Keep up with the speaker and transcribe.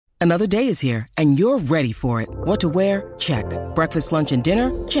Another day is here, and you're ready for it. What to wear? Check. Breakfast, lunch, and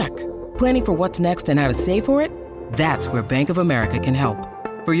dinner? Check. Planning for what's next and how to save for it? That's where Bank of America can help.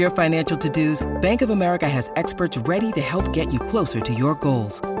 For your financial to-dos, Bank of America has experts ready to help get you closer to your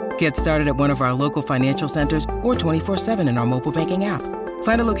goals. Get started at one of our local financial centers or 24/7 in our mobile banking app.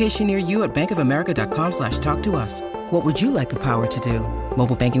 Find a location near you at bankofamerica.com/talktous. What would you like the power to do?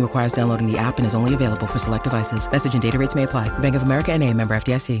 Mobile banking requires downloading the app and is only available for select devices. Message and data rates may apply. Bank of America N.A., member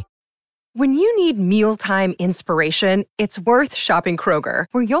FDIC. When you need mealtime inspiration, it's worth shopping Kroger,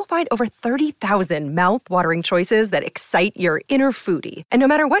 where you'll find over 30,000 mouth-watering choices that excite your inner foodie. And no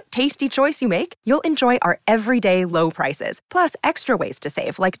matter what tasty choice you make, you'll enjoy our everyday low prices, plus extra ways to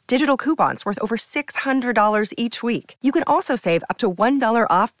save, like digital coupons worth over $600 each week. You can also save up to $1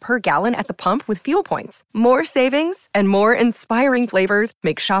 off per gallon at the pump with fuel points. More savings and more inspiring flavors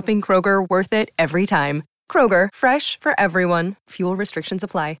make shopping Kroger worth it every time. Kroger, fresh for everyone. Fuel restrictions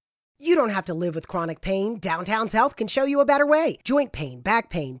apply. You don't have to live with chronic pain. Downtown's Health can show you a better way. Joint pain,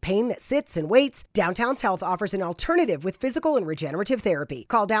 back pain, pain that sits and waits. Downtown's Health offers an alternative with physical and regenerative therapy.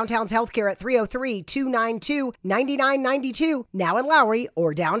 Call Downtown's Healthcare at 303-292-9992, now in Lowry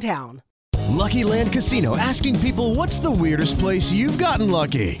or downtown. Lucky Land Casino, asking people, what's the weirdest place you've gotten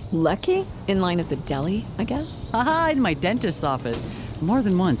lucky? Lucky? In line at the deli, I guess? Aha, in my dentist's office. More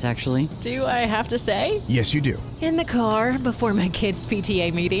than once, actually. Do I have to say? Yes, you do. In the car before my kids'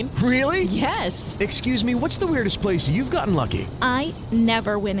 PTA meeting. Really? Yes. Excuse me, what's the weirdest place you've gotten lucky? I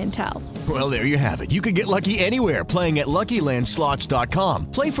never win and tell. Well, there you have it. You can get lucky anywhere, playing at LuckyLandSlots.com.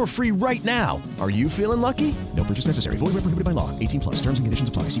 Play for free right now. Are you feeling lucky? No purchase necessary. Void where prohibited by law. 18+. Terms and conditions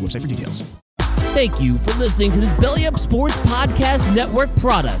apply. See website for details. Thank you for listening to this Belly Up Sports Podcast Network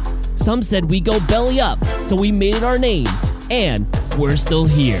product. Some said we go belly up, so we made it our name. And we're still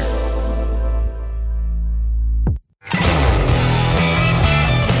here.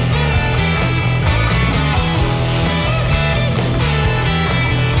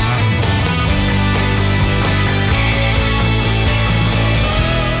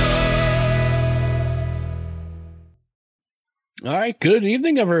 All right, good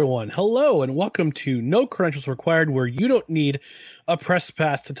evening, everyone. Hello, and welcome to No Credentials Required, where you don't need a press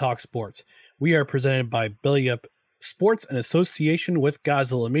pass to talk sports. We are presented by Belly Up Sports in association with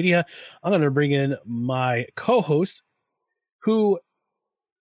Godzilla Media. I'm going to bring in my co-host, who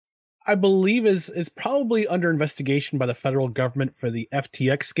I believe is probably under investigation by the federal government for the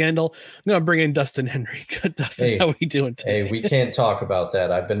FTX scandal. I'm going to bring in Dustin Henry. Dustin, hey, how are we doing today? Hey, we can't talk about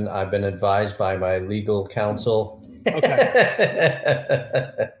that. I've been advised by my legal counsel.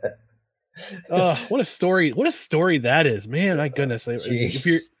 Okay. What a story! What a story that is, man! My goodness,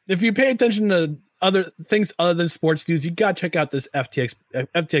 Jeez. if you pay attention to other things other than sports news, you got to check out this FTX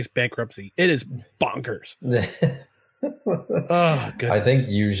bankruptcy. It is bonkers. Oh, goodness. I think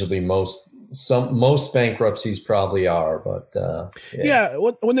usually most bankruptcies probably are, but yeah.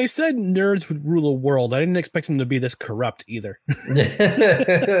 When they said nerds would rule the world, I didn't expect them to be this corrupt either.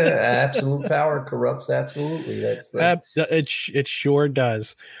 Absolute power corrupts absolutely. It sure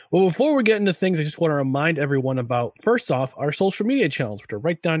does. Well, before we get into things, I just want to remind everyone about, first off, our social media channels, which are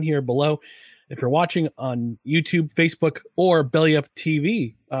right down here below. If you're watching on YouTube, Facebook, or Belly Up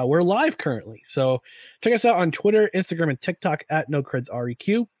TV, we're live currently. So check us out on Twitter, Instagram, and TikTok at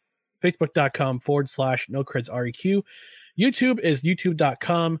NoCredsREQ. Facebook.com/NoCredsREQ. YouTube is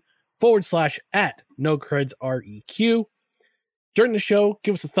YouTube.com/@NoCredsREQ. During the show,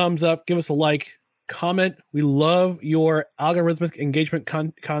 give us a thumbs up, give us a like, comment. We love your algorithmic engagement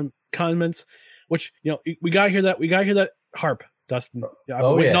comments, which, you know, we got to hear that. We got to hear that harp, Dustin. I've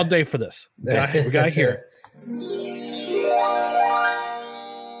been waiting all day for this. We got to hear it.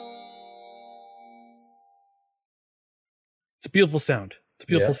 It's a beautiful sound. It's a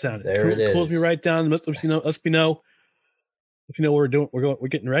beautiful sound. There it is. Close me right down. Let me know what we're doing. We're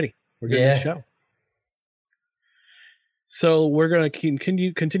getting ready. We're getting the show. So we're going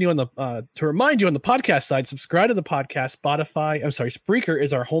to continue on the to remind you on the podcast side, subscribe to the podcast. Spreaker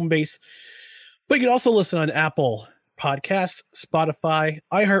is our home base, but you can also listen on Apple Podcasts, Spotify,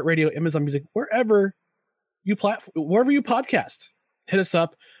 iHeartRadio, Amazon Music, wherever you podcast. Hit us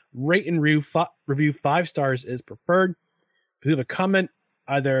up, rate and review 5 stars is preferred. If you leave a comment,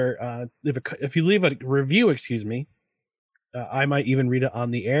 if you leave a review, I might even read it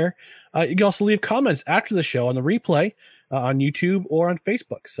on the air. You can also leave comments after the show on the replay on YouTube or on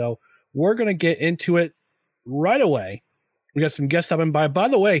Facebook. So we're going to get into it right away. We got some guests stopping by. By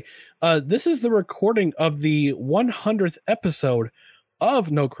the way, this is the recording of the 100th episode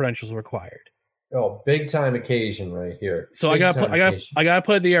of No Credentials Required. Oh, big time occasion right here. So I gotta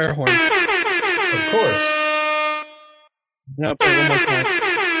put the air horn. Of course. I'm gonna play one more time.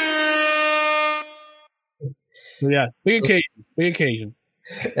 Yeah, big occasion.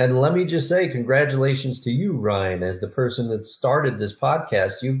 And let me just say congratulations to you, Ryan, as the person that started this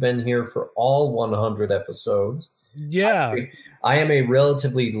podcast. You've been here for all 100 episodes. Yeah. I am a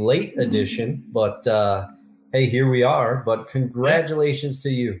relatively late addition, but hey, here we are. But congratulations to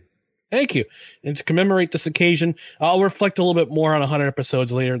you. Thank you. And to commemorate this occasion, I'll reflect a little bit more on 100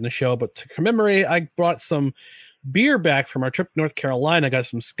 episodes later in the show. But to commemorate, I brought some beer back from our trip to North Carolina. I got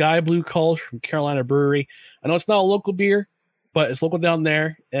some Sky Blue Kolsch from Carolina Brewery. I know it's not a local beer, but it's local down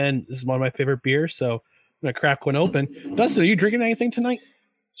there. And this is one of my favorite beers. So I'm going to crack one open. Dustin, are you drinking anything tonight?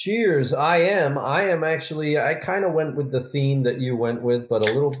 Cheers. I am actually, I kind of went with the theme that you went with, but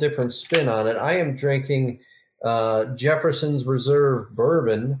a little different spin on it. I am drinking Jefferson's Reserve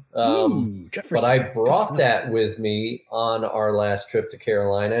bourbon. But I brought that with me on our last trip to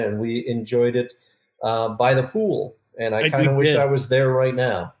Carolina, and we enjoyed it by the pool. And I kind of wish I was there right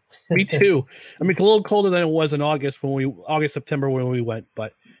now. Me too. I mean, it's a little colder than it was in September when we went,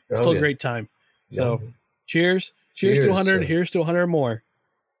 but still a great time. So cheers to 100. Here's to 100 more.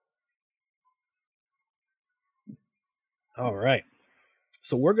 All right.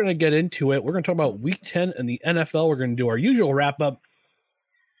 So we're going to get into it. We're going to talk about Week 10 in the NFL. We're going to do our usual wrap-up.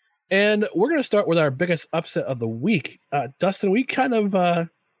 And we're going to start with our biggest upset of the week. Dustin, we kind of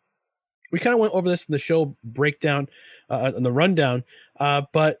went over this in the show breakdown, in the rundown,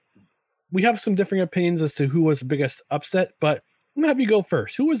 but we have some differing opinions as to who was the biggest upset. But I'm going to have you go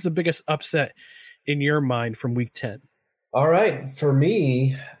first. Who was the biggest upset in your mind from Week 10? All right. For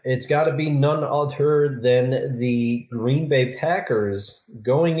me, it's got to be none other than the Green Bay Packers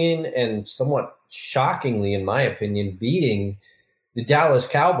going in and somewhat shockingly, in my opinion, beating the Dallas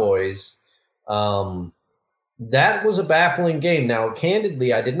Cowboys. That was a baffling game. Now,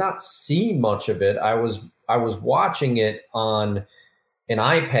 candidly, I did not see much of it. I was watching it on an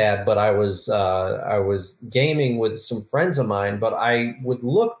iPad, but I was gaming with some friends of mine, but I would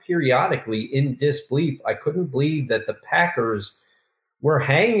look periodically in disbelief. I couldn't believe that the Packers were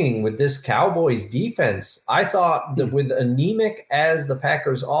hanging with this Cowboys defense. I thought that with anemic as the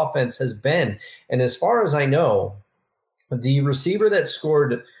Packers offense has been, and as far as I know, the receiver that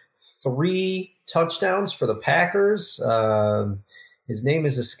scored 3 touchdowns for the Packers, his name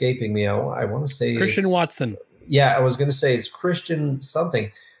is escaping me. I want to say Christian Watson. Yeah, I was going to say it's Christian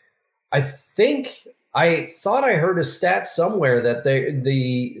something. I thought I heard a stat somewhere that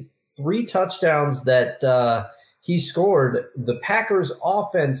the 3 touchdowns that he scored, the Packers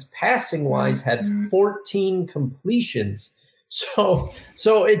offense passing wise had 14 completions. So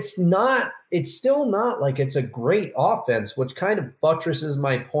it's still not like it's a great offense, which kind of buttresses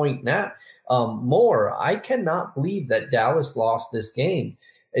my point now more. I cannot believe that Dallas lost this game.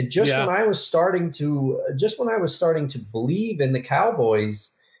 When I was starting to believe in the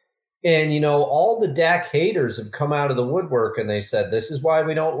Cowboys, and all the Dak haters have come out of the woodwork and they said this is why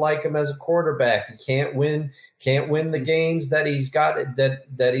we don't like him as a quarterback. He can't win the games that he's got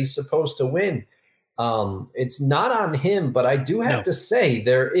that he's supposed to win. It's not on him, but I do have to say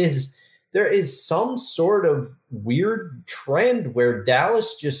there is some sort of weird trend where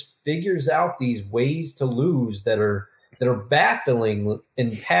Dallas just figures out these ways to lose that are baffling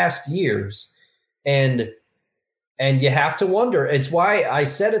in past years. And you have to wonder. It's why I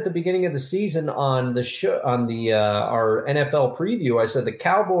said at the beginning of the season on the show, our NFL preview, I said the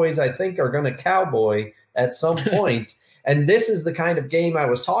Cowboys, I think, are going to cowboy at some point. And this is the kind of game I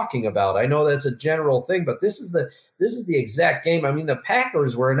was talking about. I know that's a general thing, but this is the exact game. I mean, the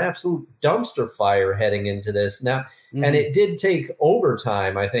Packers were an absolute dumpster fire heading into this now, and it did take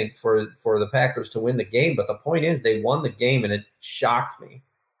overtime, I think, for the Packers to win the game. But the point is, they won the game, and it shocked me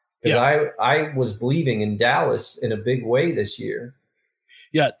because I was believing in Dallas in a big way this year.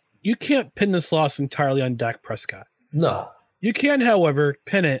 Yeah, you can't pin this loss entirely on Dak Prescott. No, you can, however,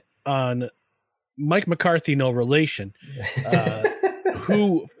 pin it on Mike McCarthy, no relation,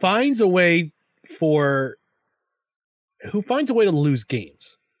 who finds a way to lose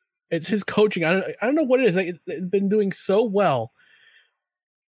games. It's his coaching. I don't know what it is. They've been doing so well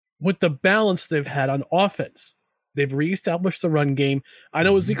with the balance they've had on offense. They've reestablished the run game. I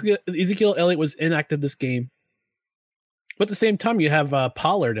know Ezekiel Elliott was inactive this game, but at the same time, you have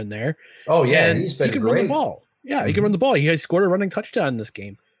Pollard in there. Oh yeah, and he's been he can great. Run the ball. Yeah, he can run the ball. He scored a running touchdown in this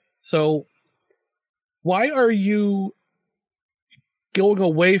game. So why are you going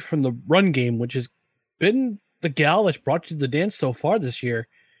away from the run game, which has been the gal that's brought you to the dance so far this year,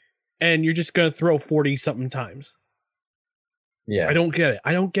 and you're just going to throw 40-something times? Yeah. I don't get it.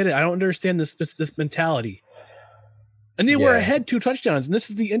 I don't understand this mentality. And they were ahead 2 touchdowns, and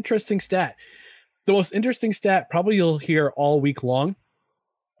this is the interesting stat. The most interesting stat probably you'll hear all week long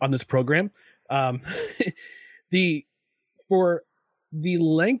on this program. For the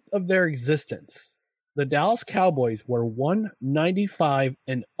length of their existence, the Dallas Cowboys were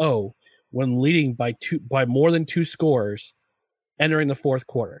 195-0 when leading by more than 2 scores entering the fourth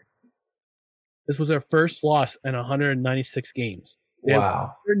quarter. This was their first loss in 196 games. They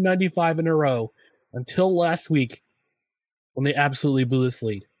Wow. 195 in a row until last week when they absolutely blew this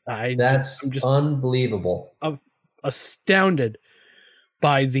lead. I'm just unbelievable. Astounded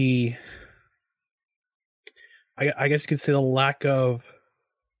by the, I guess you could say, the lack of,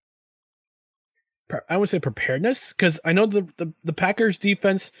 I would say, preparedness, because I know the Packers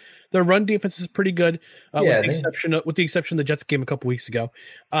defense, their run defense is pretty good, with the exception of the Jets game a couple weeks ago.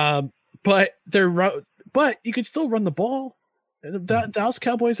 But you could still run the ball. The Dallas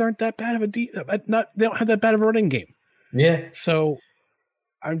Cowboys aren't that bad of they don't have that bad of a running game. Yeah. So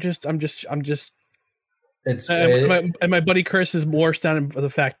I'm just. It's and my buddy Chris is more astounded by the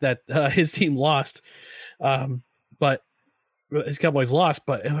fact that his team lost, but his Cowboys lost.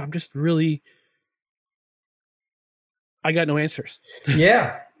 But I'm just really, I got no answers.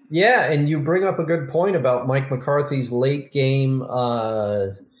 Yeah, and you bring up a good point about Mike McCarthy's late game.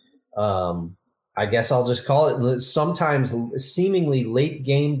 I guess I'll just call it sometimes seemingly late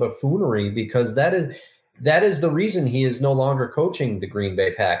game buffoonery, because that is the reason he is no longer coaching the Green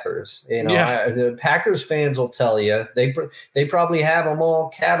Bay Packers. The Packers fans will tell you they probably have them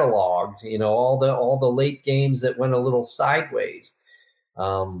all cataloged. All the late games that went a little sideways.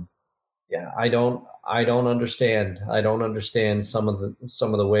 I don't understand. I don't understand some of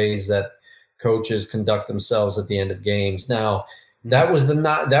the ways that coaches conduct themselves at the end of games. Now, that was the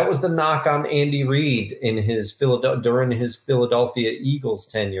knock on Andy Reid during his Philadelphia Eagles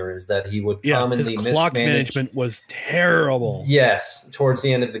tenure, is that he would commonly his clock management was terrible. Yes, towards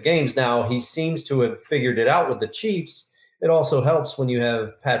the end of the games. Now he seems to have figured it out with the Chiefs. It also helps when you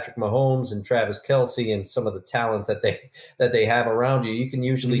have Patrick Mahomes and Travis Kelce and some of the talent that they have around you. You can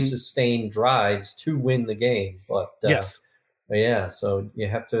usually sustain drives to win the game. But so you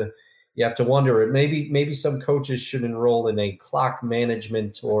have to wonder. Maybe some coaches should enroll in a clock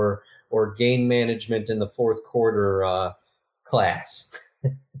management or game management in the fourth quarter class.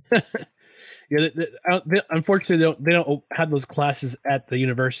 Unfortunately, they don't have those classes at the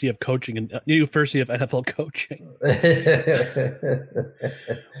University of Coaching and University of NFL Coaching.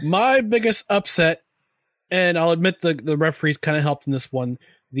 My biggest upset, and I'll admit the referees kind of helped in this one.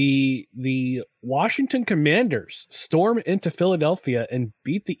 The Washington Commanders stormed into Philadelphia and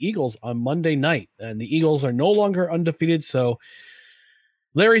beat the Eagles on Monday night, and the Eagles are no longer undefeated. So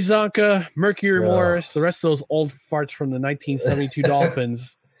Larry Zonka, Mercury Morris, the rest of those old farts from the 1972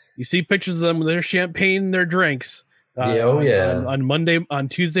 Dolphins. You see pictures of them with their champagne and their drinks. On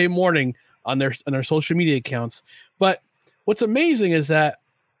Tuesday morning on their social media accounts. But what's amazing is that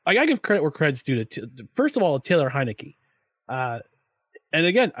I gotta give credit where credit's due to. First of all, Taylor Heineke. And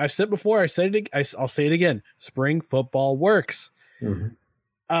again, I've said before, I'll say it again. Spring football works.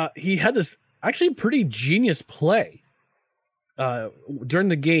 Mm-hmm. He had this actually pretty genius play during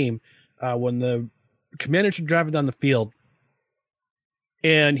the game when the Commanders are driving down the field.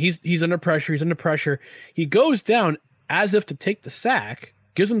 And he's under pressure. He's under pressure. He goes down as if to take the sack,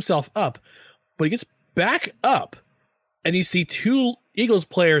 gives himself up, but he gets back up, and you see 2 Eagles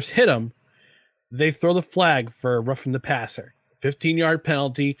players hit him. They throw the flag for roughing the passer. 15-yard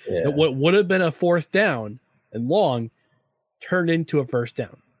penalty. That what would have been a 4th down and long turned into a 1st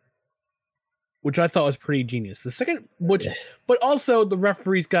down, which I thought was pretty genius. The second, but also the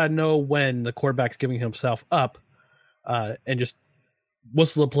referee's got to know when the quarterback's giving himself up, and just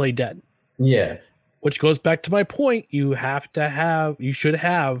whistle the play dead. Yeah. Which goes back to my point. You should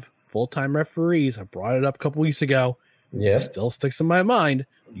have full-time referees. I brought it up a couple weeks ago. Yeah. Still sticks in my mind.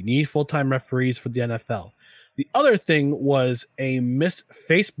 You need full-time referees for the NFL. The other thing was a missed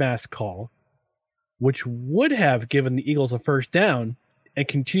face mask call, which would have given the Eagles a 1st down and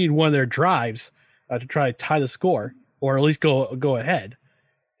continued one of their drives to try to tie the score, or at least go ahead.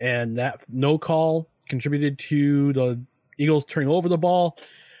 And that no call contributed to the Eagles turning over the ball.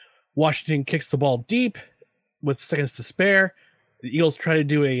 Washington kicks the ball deep with seconds to spare. The Eagles try to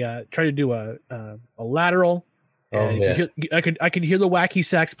do a lateral. And I could hear the wacky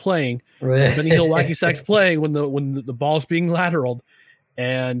sacks playing. Then you hear wacky sacks playing when the ball's being lateraled,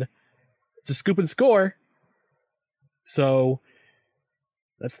 and it's a scoop and score. So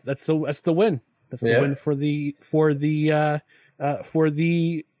that's the win. That's the win for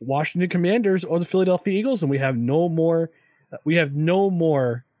the Washington Commanders or the Philadelphia Eagles, and we have no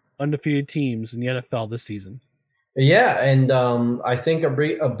more undefeated teams in the NFL this season. Yeah, and I think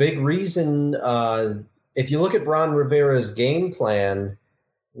a big reason, if you look at Ron Rivera's game plan,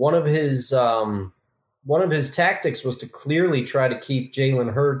 one of his one of his tactics was to clearly try to keep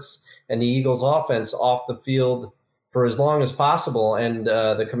Jalen Hurts and the Eagles offense off the field for as long as possible. And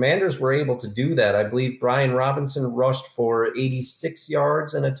the Commanders were able to do that. I believe Brian Robinson rushed for 86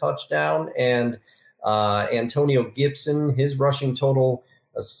 yards and a touchdown. And Antonio Gibson, his rushing total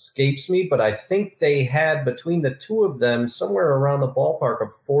escapes me, but I think they had between the two of them somewhere around the ballpark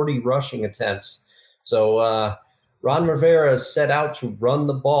of 40 rushing attempts. So Ron Rivera set out to run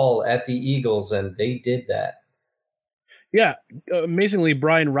the ball at the Eagles, and they did that. Yeah, amazingly,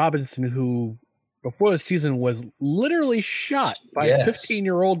 Brian Robinson, who before the season was literally shot by a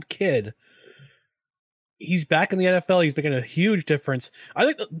 15-year-old kid, he's back in the NFL. He's making a huge difference.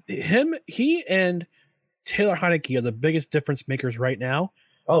 I think he and Taylor Heineke are the biggest difference makers right now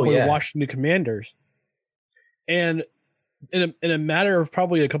for the Washington Commanders. And in a matter of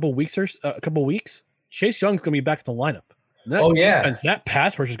probably a couple weeks, Chase Young's going to be back in the lineup. That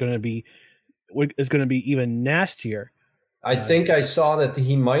pass rush is going to be even nastier. I think I saw that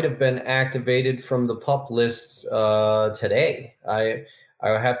he might have been activated from the PUP lists today. I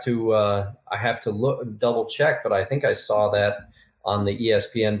have to look double check, but I think I saw that on the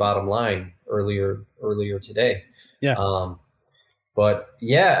ESPN bottom line earlier today. Yeah. But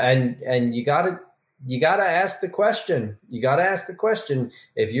yeah, and you gotta ask the question.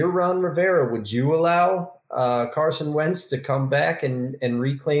 If you're Ron Rivera, would you allow Carson Wentz to come back and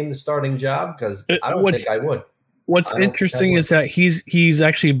reclaim the starting job? Because I don't think I would. What's interesting is that he's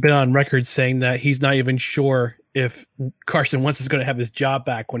actually been on record saying that he's not even sure if Carson Wentz is going to have his job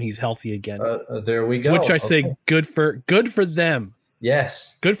back when he's healthy again. There we go. Which I say good for them.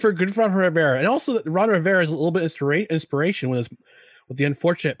 Yes. Good for Ron Rivera. And also that Ron Rivera is a little bit inspiration with the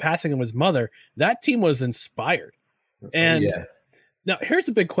unfortunate passing of his mother. That team was inspired. And now here's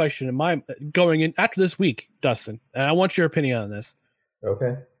a big question in my going in after this week, Dustin, and I want your opinion on this.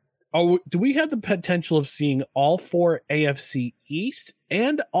 Okay. Do we have the potential of seeing all 4 AFC East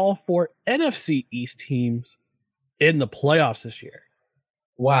and all 4 NFC East teams in the playoffs this year?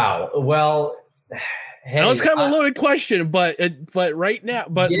 Wow. Well, hey, it's kind of a loaded question, but right now,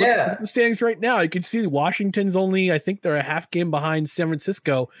 look at the standings right now, you can see Washington's only, I think they're a half game behind San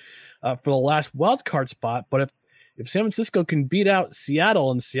Francisco for the last wild card spot. But if San Francisco can beat out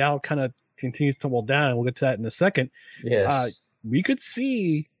Seattle and Seattle kind of continues to tumble down, and we'll get to that in a second. Yes, we could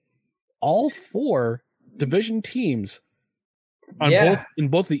see all 4 division teams on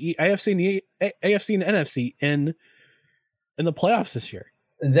both the AFC and NFC in the playoffs this year.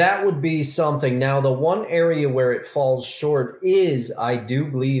 That would be something. Now, the one area where it falls short is, I do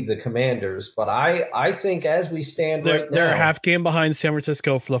believe, the Commanders. But I think as we stand right now, they're a half game behind San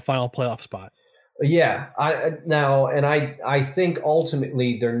Francisco for the final playoff spot. Yeah, I think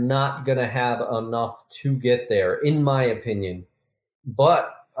ultimately they're not going to have enough to get there, in my opinion.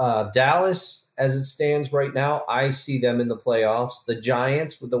 But Dallas, as it stands right now, I see them in the playoffs. The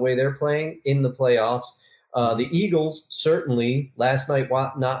Giants, with the way they're playing, in the playoffs. The Eagles, certainly, last night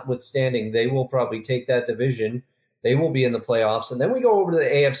notwithstanding, they will probably take that division. They will be in the playoffs. And then we go over to the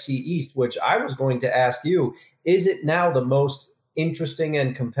AFC East, which I was going to ask you, is it now the most interesting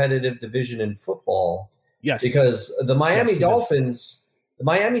and competitive division in football? Yes. Because the Miami Dolphins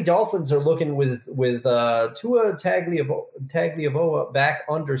are looking with Tua Tagovailoa back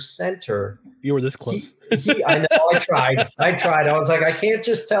under center. You were this close. I know. I tried. I was like, I can't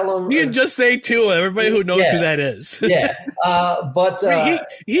just tell him. You can just say Tua. Everybody who knows who that is. But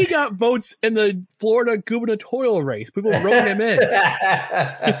he got votes in the Florida gubernatorial race. People wrote him in.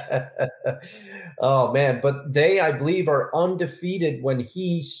 Oh man! But they, I believe, are undefeated when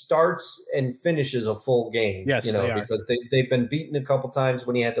he starts and finishes a full game. Yes, because they've been beaten a couple times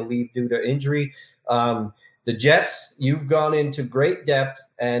when he had to leave due to injury. The Jets, you've gone into great depth,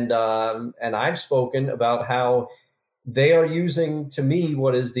 and I've spoken about how they are using, to me,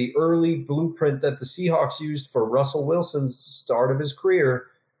 what is the early blueprint that the Seahawks used for Russell Wilson's start of his career,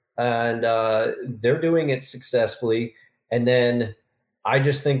 and they're doing it successfully. And then I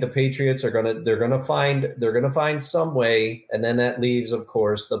just think the Patriots are gonna find some way, and then that leaves, of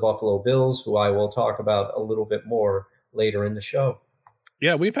course, the Buffalo Bills, who I will talk about a little bit more later in the show.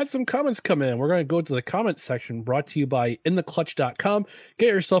 Yeah, we've had some comments come in. We're going to go to the comments section, brought to you by InTheClutch.com.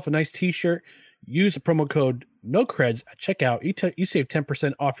 Get yourself a nice T-shirt. Use the promo code NOCREDS at checkout. You save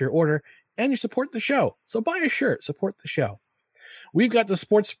 10% off your order, and you support the show. So buy a shirt, support the show. We've got the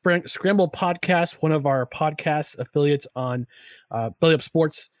Sports Scramble podcast, one of our podcast affiliates on Belly Up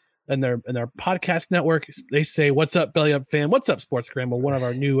Sports and their podcast network. They say, "What's up, Belly Up fam? What's up, Sports Scramble?" One of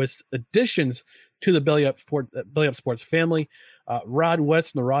our newest additions to the Belly Up Sports family. Rod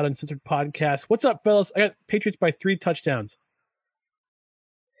West from the Rod Uncensored podcast. What's up, fellas? I got Patriots by 3 touchdowns.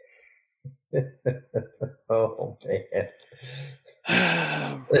 Oh, man.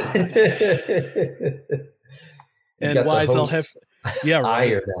 And Wise, I'll have, yeah,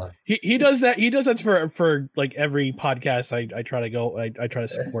 right. He does that. He does that for like every podcast. I try to go. I try to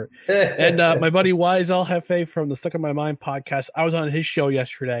support. And my buddy Wise El Jefe from the Stuck in My Mind podcast. I was on his show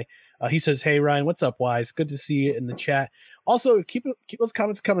yesterday. He says, "Hey Ryan, what's up, Wise? Good to see you in the chat. Also, keep those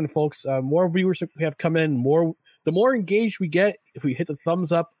comments coming, folks. More viewers we have come in. The more engaged we get, if we hit the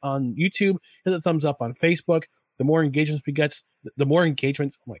thumbs up on YouTube, hit the thumbs up on Facebook. The more engagements we get, the more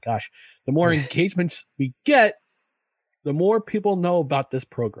engagements. Oh my gosh, the more engagements we get, the more people know about this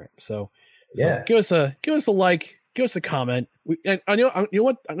program. So give us a like, give us a comment. You know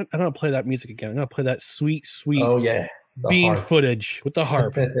what? I'm gonna play that music again. I'm gonna play that sweet bean harp footage with the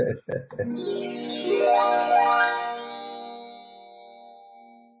harp.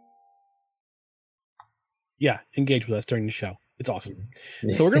 Yeah, engage with us during the show. It's awesome.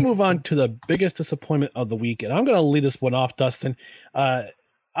 So we're gonna move on to the biggest disappointment of the week, and I'm gonna lead this one off, Dustin.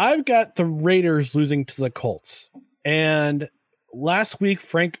 I've got the Raiders losing to the Colts. And last week,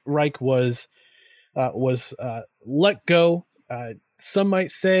 Frank Reich was let go. Some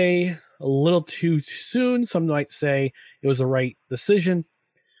might say a little too soon. Some might say it was the right decision.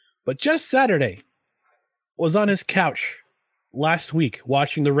 But just Saturday was on his couch last week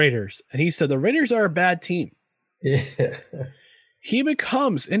watching the Raiders, and he said the Raiders are a bad team. Yeah. He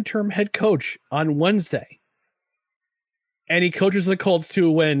becomes interim head coach on Wednesday. And he coaches the Colts to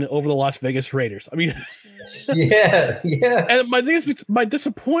a win over the Las Vegas Raiders. I mean, yeah. And my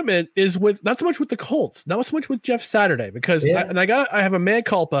disappointment is with not so much with the Colts, not so much with Jeff Saturday, because I have a mea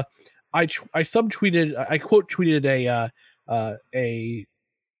culpa. I subtweeted, I quote tweeted a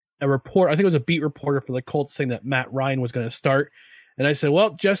report. I think it was a beat reporter for the Colts saying that Matt Ryan was going to start, and I said,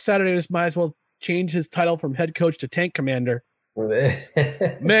 well, Jeff Saturday just might as well change his title from head coach to tank commander.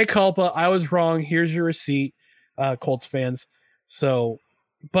 Mea culpa. I was wrong. Here's your receipt. Colts fans. So,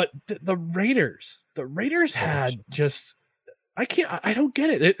 but the Raiders had just, I don't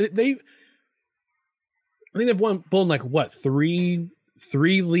get it. I think they've won like what, three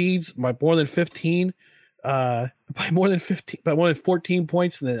leads by more than 15, by more than 14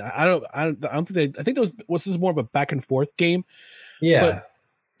 points. And then I don't think I think this is more of a back and forth game. Yeah.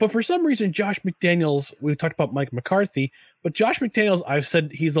 But for some reason, Josh McDaniels, we talked about Mike McCarthy, but Josh McDaniels, I've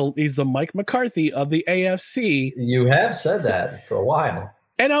said he's the Mike McCarthy of the AFC. You have said that for a while.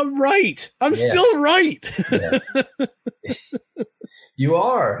 And I'm right. I'm still right. Yeah. You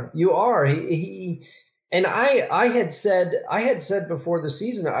are. He and I had said before the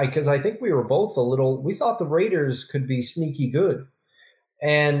season, because I think we were both we thought the Raiders could be sneaky good.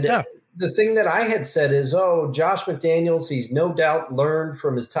 And the thing that I had said is, Josh McDaniels, he's no doubt learned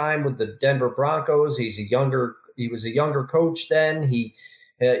from his time with the Denver Broncos. He was a younger coach then. He's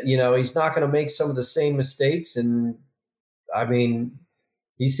not going to make some of the same mistakes. And I mean,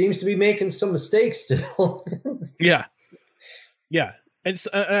 he seems to be making some mistakes still. Yeah. And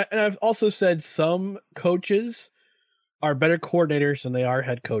I've also said some coaches are better coordinators than they are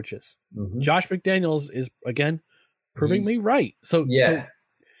head coaches. Mm-hmm. Josh McDaniels is, again, proving me right. So,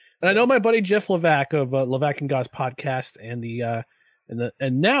 and I know my buddy Jeff Levac of Levac and Goss podcast and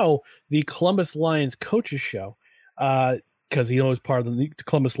now the Columbus Lions coaches show, because he was part of the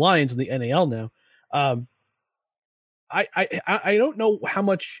Columbus Lions in the NAL now. I don't know how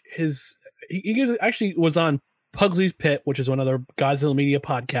much he actually was on Pugsley's Pit, which is one other Godzilla Media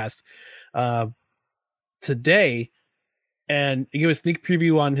podcast, today, and he gave a sneak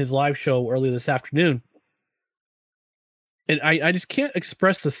preview on his live show earlier this afternoon. And I just can't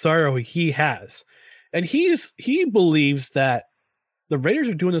express the sorrow he has. And he believes that the Raiders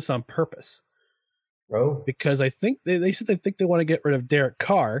are doing this on purpose. Oh. Because I think they said they want to get rid of Derek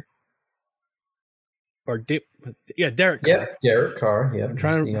Carr. Derek Carr. Yep, Derek Carr. Yeah. I'm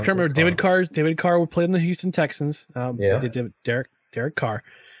trying to remember David Carr would play in the Houston Texans. Derek Carr.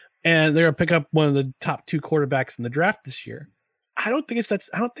 And they're gonna pick up one of the top 2 quarterbacks in the draft this year. I don't think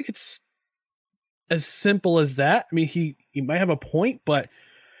it's as simple as that. I mean, he might have a point, but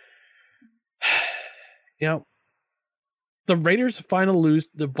the Raiders find a way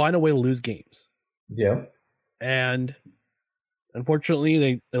to lose games. Yeah. And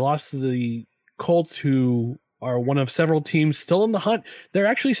unfortunately, they lost to the Colts, who are one of several teams still in the hunt. They're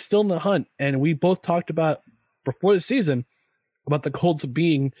actually still in the hunt. And we both talked about before the season about the Colts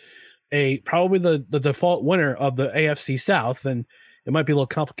being probably the default winner of the AFC South. And it might be a little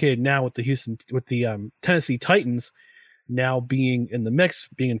complicated now with the Tennessee Titans now being in the mix,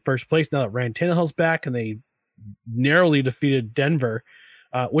 being in first place now that Ryan Tannehill's back, and they narrowly defeated Denver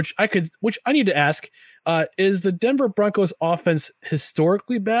which I need to ask, is the Denver Broncos offense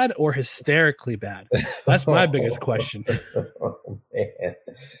historically bad or hysterically bad? That's my biggest question. Oh, man.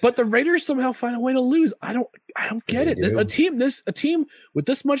 But the Raiders somehow find a way to lose. I don't get it. A team with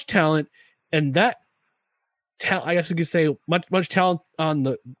this much talent and that talent, I guess you could say much talent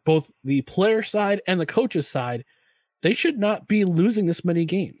on both the player side and the coach's side, they should not be losing this many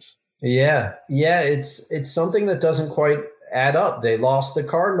games. Yeah. It's something that doesn't quite add up. They lost the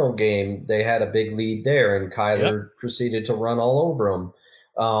Cardinal game. They had a big lead there, and Kyler proceeded to run all over them.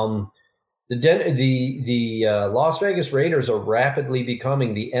 The Las Vegas Raiders are rapidly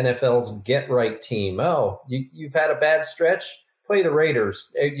becoming the NFL's get-right team. Oh, you've had a bad stretch? Play the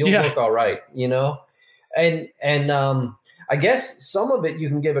Raiders. You'll look all right, And I guess some of it you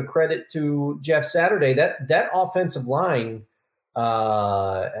can give a credit to Jeff Saturday. That offensive line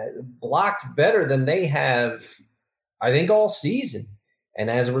blocked better than they have, I think, all season. And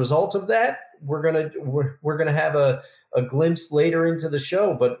as a result of that, we're gonna have a glimpse later into the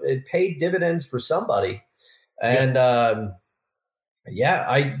show, but it paid dividends for somebody. And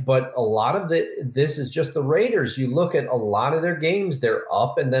but a lot of this is just the Raiders. You look at a lot of their games, they're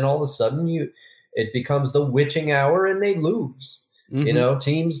up, and then all of a sudden it becomes the witching hour and they lose. Mm-hmm.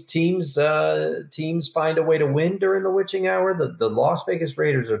 Teams find a way to win during the witching hour. The Las Vegas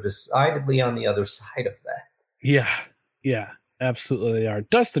Raiders are decidedly on the other side of that. Yeah, absolutely they are.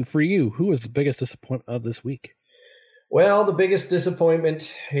 Dustin, for you, who was the biggest disappointment of this week? Well, the biggest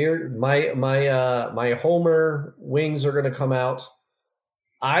disappointment here, my Homer wings are going to come out.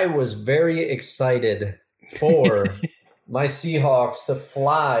 I was very excited for my Seahawks to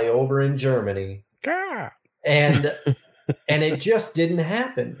fly over in Germany. And it just didn't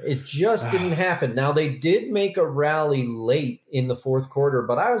happen. It just didn't happen. Now, they did make a rally late in the fourth quarter,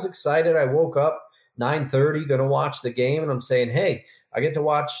 but I was excited. I woke up 9:30, going to watch the game, and I'm saying, hey, I get to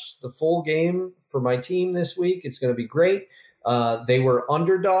watch the full game for my team this week. It's going to be great. They were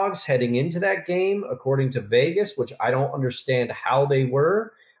underdogs heading into that game, according to Vegas, which I don't understand how they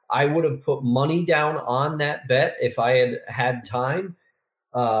were. I would have put money down on that bet if I had had time.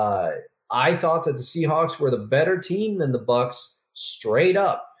 I thought that the Seahawks were the better team than the Bucs, straight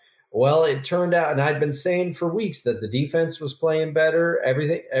up. Well, it turned out, and I'd been saying for weeks that the defense was playing better.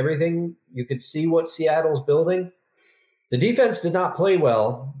 Everything you could see what Seattle's building. The defense did not play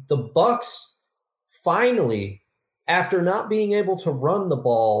well. The Bucs finally, after not being able to run the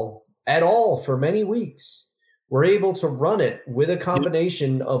ball at all for many weeks, were able to run it with a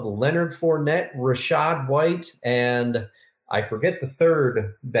combination of Leonard Fournette, Rachaad White, and I forget the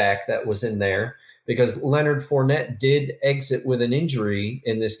third back that was in there, because Leonard Fournette did exit with an injury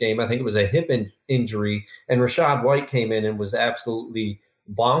in this game. I think it was a hip injury, and Rachaad White came in and was absolutely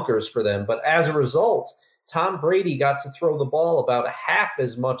bonkers for them. But as a result, Tom Brady got to throw the ball about half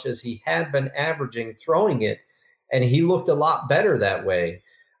as much as he had been averaging throwing it, and he looked a lot better that way.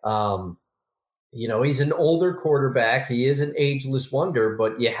 He's an older quarterback. He is an ageless wonder,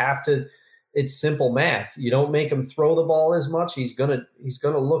 but you have to – it's simple math. You don't make him throw the ball as much, he's gonna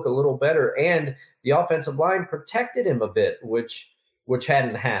look a little better. And the offensive line protected him a bit, which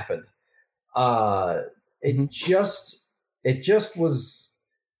hadn't happened. It just was.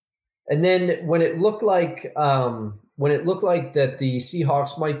 And then when it looked like that the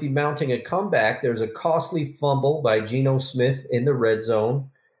Seahawks might be mounting a comeback, there's a costly fumble by Geno Smith in the red zone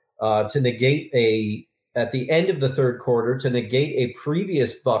to negate at the end of the third quarter, to negate a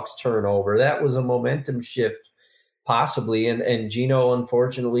previous Bucs turnover. That was a momentum shift, possibly. And Geno,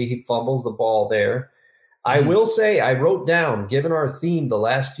 unfortunately, he fumbles the ball there. I will say, I wrote down, given our theme the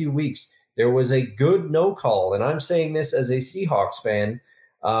last few weeks, there was a good no call. And I'm saying this as a Seahawks fan.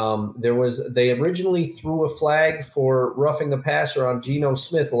 They originally threw a flag for roughing the passer on Geno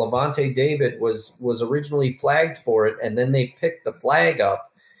Smith. Levante David was originally flagged for it, and then they picked the flag up.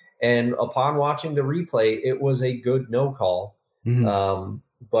 And upon watching the replay, it was a good no call. Mm-hmm.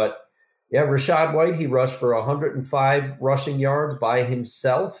 But yeah, Rachaad White, he rushed for 105 rushing yards by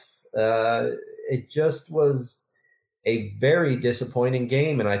himself. It just was a very disappointing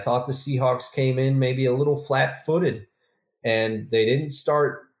game. And I thought the Seahawks came in maybe a little flat-footed, and they didn't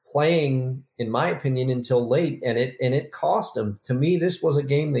start playing, in my opinion, until late. And it cost them. To me, this was a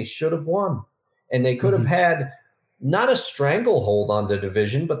game they should have won, and they could have had not a stranglehold on the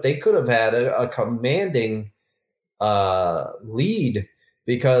division, but they could have had a commanding lead,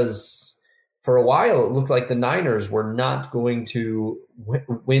 because for a while it looked like the Niners were not going to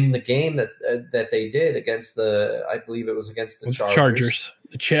win the game that they did against I believe it was against the Chargers.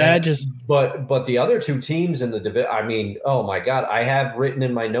 The Chargers. But the other two teams in the division, I mean, oh my God, I have written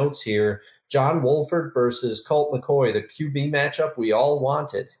in my notes here, John Wolford versus Colt McCoy, the QB matchup we all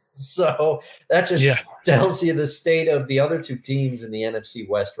wanted. So that just tells you the state of the other two teams in the NFC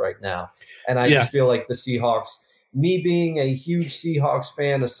West right now. And I just feel like the Seahawks, me being a huge Seahawks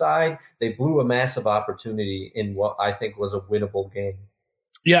fan aside, they blew a massive opportunity in what I think was a winnable game.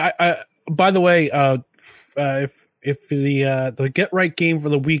 Yeah. By the way, if the get right game for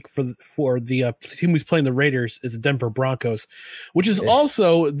the week for the team who's playing the Raiders is the Denver Broncos, which is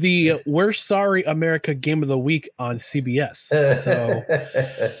also the We're Sorry America game of the week on CBS. So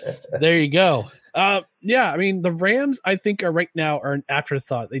there you go. I mean, the Rams, I think, are right now are an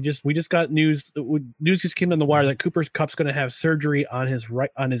afterthought. We just got news just came on the wire that Cooper Kupp's going to have surgery on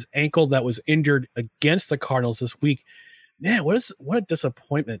his ankle that was injured against the Cardinals this week. Man, what a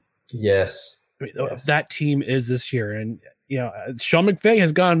disappointment. Yes. I mean, that team is this year. And, Sean McVay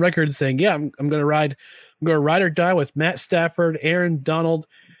has gone on record saying, I'm going to ride or die with Matt Stafford, Aaron Donald,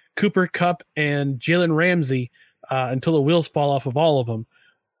 Cooper Kupp, and Jalen Ramsey until the wheels fall off of all of them.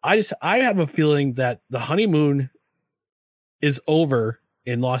 I have a feeling that the honeymoon is over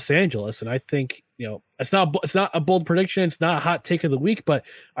in Los Angeles. And I think, it's not a bold prediction. It's not a hot take of the week, but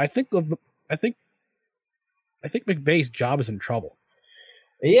I think McVay's job is in trouble.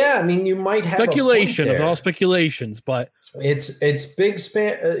 Yeah, I mean, you might have speculation of all speculations, but it's big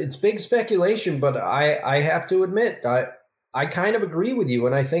speculation. But I have to admit, I kind of agree with you,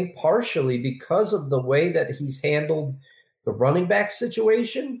 and I think partially because of the way that he's handled the running back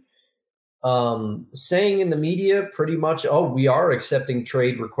situation, saying in the media pretty much, we are accepting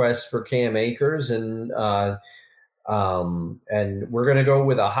trade requests for Cam Akers, and we're going to go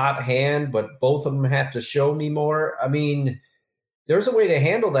with a hot hand, but both of them have to show me more. I mean, there's a way to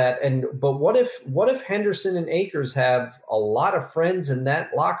handle that. But what if Henderson and Akers have a lot of friends in that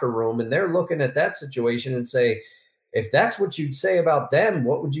locker room and they're looking at that situation and say, if that's what you'd say about them,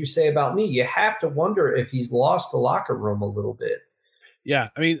 what would you say about me? You have to wonder if he's lost the locker room a little bit. Yeah.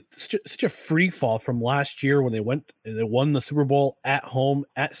 I mean, such a free fall from last year when they won the Super Bowl at home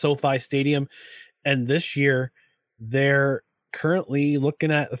at SoFi Stadium. And this year they're currently looking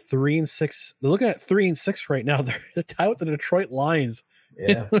at 3-6. They're looking at 3-6 right now. They're tied with the Detroit Lions.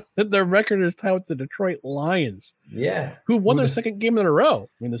 Yeah, their record is tied with the Detroit Lions. Yeah, who won their second game in a row.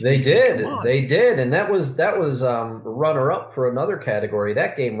 I mean, they did, and that was runner up for another category.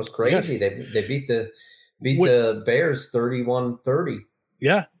 That game was crazy. Yes. They beat the Bears 31-30.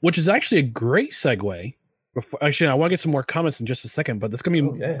 Yeah, which is actually a great segue. Actually, I want to get some more comments in just a second, but that's going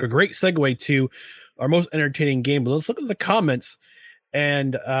to be a great segue to our most entertaining game. But let's look at the comments.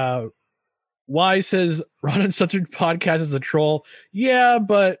 And Y says, Ron Uncensored Podcast is a troll. Yeah,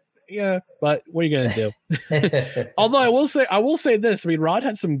 but what are you going to do? Although I will say this. I mean, Rod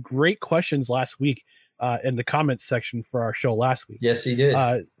had some great questions last week in the comments section for our show last week. Yes, he did.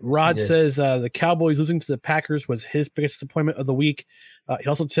 Rod says the Cowboys losing to the Packers was his biggest disappointment of the week. He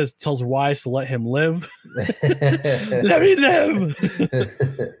also tells Wise to let him live. Let me live.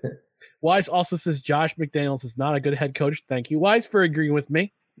 Wise also says Josh McDaniels is not a good head coach. Thank you, Wise, for agreeing with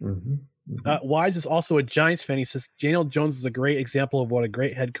me. Mm-hmm. Mm-hmm. Wise is also a Giants fan. He says Daniel Jones is a great example of what a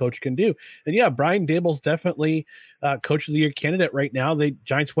great head coach can do. And yeah, Brian Daboll's definitely coach of the year candidate right now. The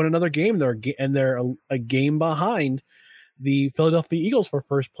Giants won another game. They're a game behind the Philadelphia Eagles for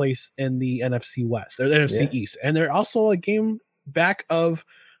first place in the NFC West, or the NFC East. And they're also a game back of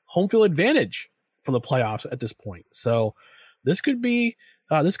home field advantage from the playoffs at this point. So this could be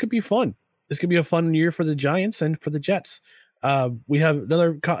fun. This could be a fun year for the Giants and for the Jets. We have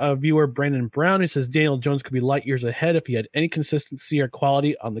another viewer, Brandon Brown, who says Daniel Jones could be light years ahead if he had any consistency or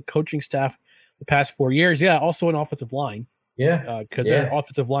quality on the coaching staff the past 4 years. Yeah, also an offensive line. Yeah. Because their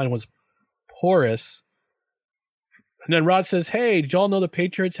offensive line was porous. And then Rod says, hey, did y'all know the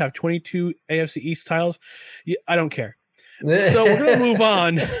Patriots have 22 AFC East titles? Yeah, I don't care. So we're going to move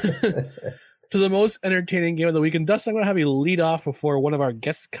on to the most entertaining game of the week. And Dustin, I'm going to have you lead off before one of our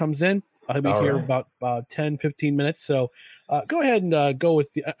guests comes in. I'll be here about 10, 15 minutes. So go ahead and go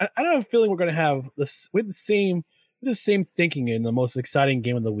with the. I don't have a feeling we're going to have this with the same thinking in the most exciting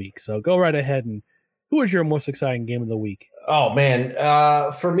game of the week. So go right ahead. And who is your most exciting game of the week? Oh man,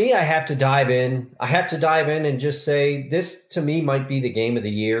 for me, I have to dive in. And just say this to me might be the game of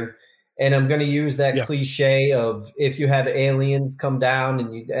the year. And I'm going to use that cliche of if you have aliens come down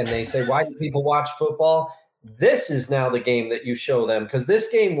and they say, why do people watch football? This is now the game that you show them, because this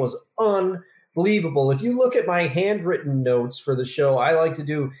game was unbelievable. If you look at my handwritten notes for the show, I like to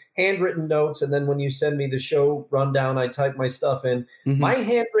do handwritten notes, and then when you send me the show rundown, I type my stuff in. Mm-hmm. My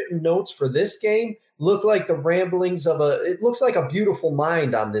handwritten notes for this game look like the ramblings of it looks like a beautiful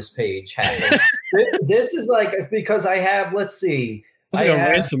mind on this page happening. This is like, because I have, let's see, It's like a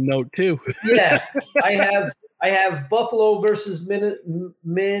ransom note too. Yeah, I have Buffalo versus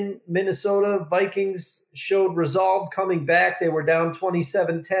Minnesota. Vikings showed resolve coming back. They were down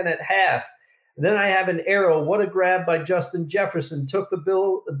 27-10 at half. Then I have an arrow. What a grab by Justin Jefferson. Took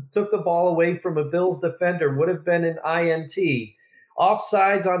the ball away from a Bills defender. Would have been an INT.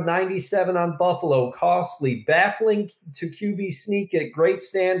 Offsides on 97 on Buffalo. Costly. Baffling to QB sneak it. Great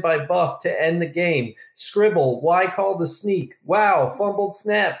stand by Buff to end the game. Scribble. Why call the sneak? Wow. Fumbled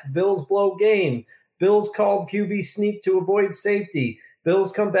snap. Bills blow game. Bills called QB sneak to avoid safety.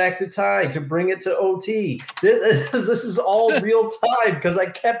 Bills come back to tie to bring it to OT. This is all real time because I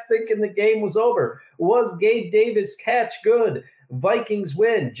kept thinking the game was over. Was Gabe Davis catch good? Vikings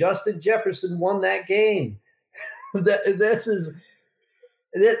win. Justin Jefferson won that game. This is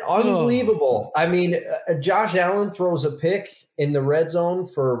unbelievable. I mean, Josh Allen throws a pick in the red zone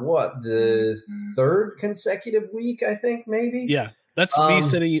for what, the third consecutive week, I think, maybe? Yeah. That's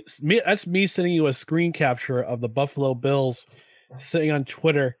me sending you a screen capture of the Buffalo Bills sitting on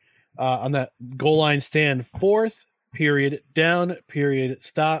Twitter on that goal line stand. Fourth period, down period,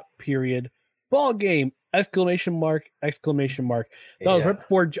 stop period, ball game, exclamation mark, exclamation mark. That was right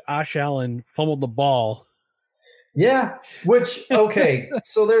before Josh Allen fumbled the ball. Yeah, okay.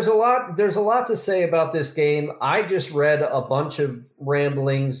 So there's a lot to say about this game. I just read a bunch of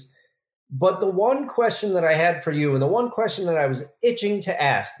ramblings. But the one question that I had for you, and the one question that I was itching to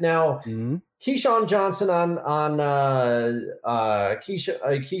ask, now, Keyshawn Johnson on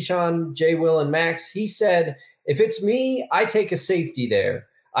Keyshawn, J. Will, and Max, he said, if it's me, I take a safety there.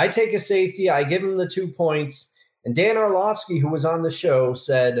 I take a safety. I give him the 2 points. And Dan Orlovsky, who was on the show,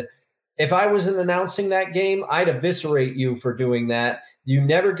 said, if I wasn't announcing that game, I'd eviscerate you for doing that. You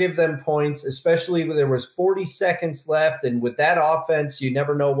never give them points, especially when there was 40 seconds left. And with that offense, you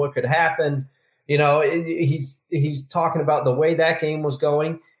never know what could happen. You know, he's talking about the way that game was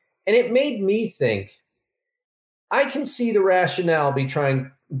going. And it made me think, I can see the rationale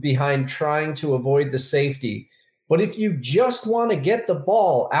behind trying to avoid the safety. But if you just want to get the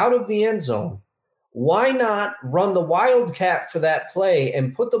ball out of the end zone, why not run the wildcat for that play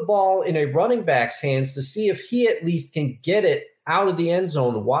and put the ball in a running back's hands to see if he at least can get it out of the end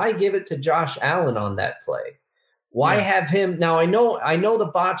zone? Why give it to Josh Allen on that play? Why have him? Now, I know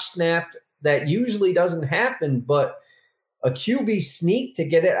the botch snapped. That usually doesn't happen, but a QB sneak to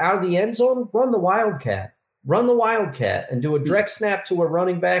get it out of the end zone, run the wildcat and do a direct snap to a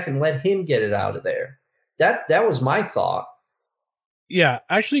running back and let him get it out of there. That was my thought. Yeah,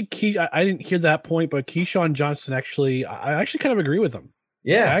 actually, I didn't hear that point, but Keyshawn Johnson I actually kind of agree with him.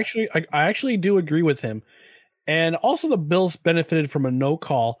 Yeah, I actually do agree with him. And also the Bills benefited from a no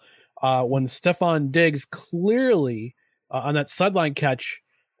call when Stephon Diggs clearly on that sideline catch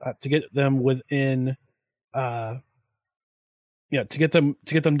to get them within, to get them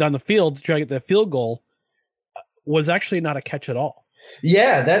down the field to try to get that field goal was actually not a catch at all.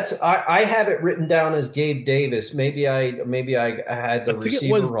 Yeah, I have it written down as Gabe Davis. Maybe I had the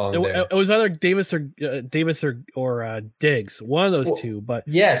receiver wrong there. It was either Davis or Diggs, one of those two. But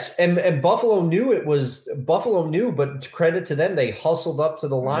yes, and Buffalo knew it was Buffalo knew, but credit to them, they hustled up to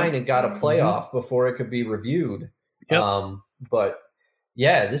the line and got a playoff before it could be reviewed. Yep. But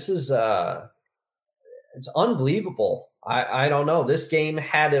yeah, this is it's unbelievable. I don't know. This game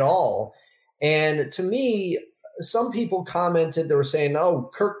had it all, and to me, some people commented, they were saying, "Oh,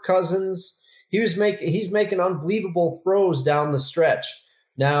 Kirk Cousins, he's making unbelievable throws down the stretch."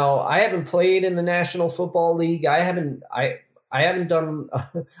 Now, I haven't played in the National Football League. I haven't done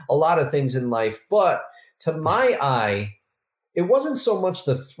a lot of things in life, but to my eye, it wasn't so much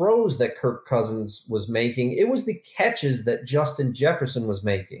the throws that Kirk Cousins was making; it was the catches that Justin Jefferson was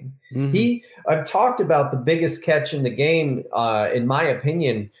making. I've talked about the biggest catch in the game, in my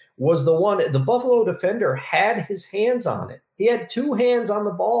opinion, was the one the Buffalo defender had his hands on it. He had two hands on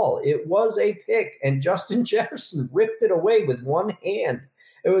the ball. It was a pick, and Justin Jefferson ripped it away with one hand.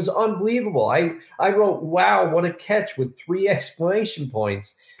 It was unbelievable. I wrote, "Wow, what a catch!" with 3 exclamation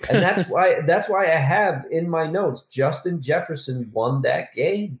points, and that's why I have in my notes Justin Jefferson won that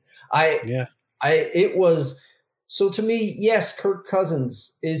game. It was so to me. Yes, Kirk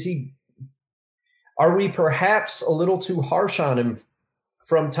Cousins are we perhaps a little too harsh on him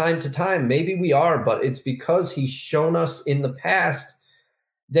from time to time? Maybe we are, but it's because he's shown us in the past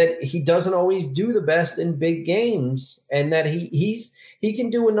that he doesn't always do the best in big games, and that he can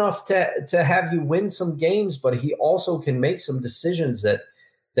do enough to have you win some games, but he also can make some decisions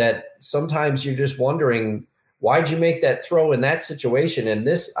that sometimes you're just wondering, why'd you make that throw in that situation? And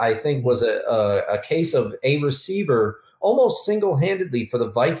this, I think, was a case of a receiver almost single-handedly for the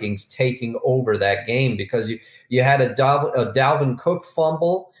Vikings taking over that game, because you had a Dalvin Cook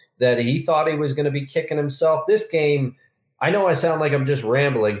fumble that he thought he was going to be kicking himself. This game, I know I sound like I'm just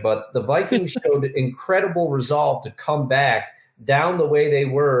rambling, but the Vikings showed incredible resolve to come back down the way they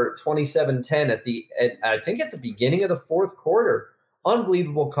were, 27-10 I think at the beginning of the fourth quarter.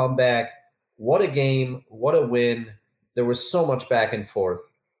 Unbelievable comeback. What a game. What a win. There was so much back and forth.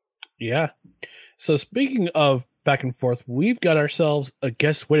 Yeah. So speaking of back and forth, we've got ourselves a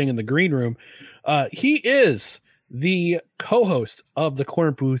guest waiting in the green room. He is the co-host of the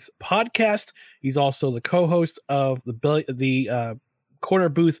Corner Booth podcast. He's also the co-host of the Corner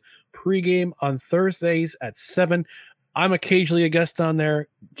Booth pregame on Thursdays at 7. I'm occasionally a guest on there.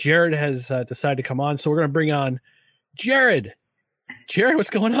 Jared has decided to come on, so we're going to bring on Jared. Jared, what's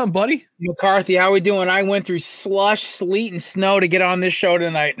going on, buddy? McCarthy, how we doing? I went through slush, sleet, and snow to get on this show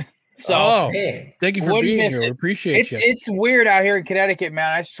tonight. So, thank you for being here. We appreciate you. It's weird out here in Connecticut,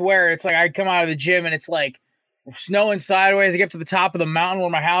 man. I swear, it's like I come out of the gym and it's like snowing sideways. I get to the top of the mountain where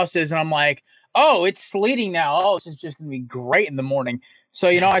my house is, and I'm like, oh, it's sleeting now. Oh, this is just going to be great in the morning. So,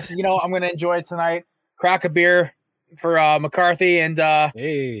 I said, I'm going to enjoy it tonight. Crack a beer for McCarthy, and gotta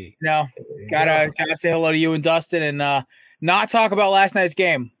say hello to you and Dustin, and not talk about last night's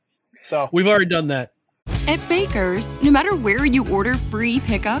game. So we've already done that. At Baker's, no matter where you order free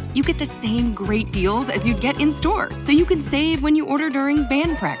pickup, you get the same great deals as you'd get in store. So you can save when you order during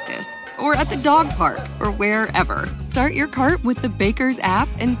band practice or at the dog park or wherever. Start your cart with the Baker's app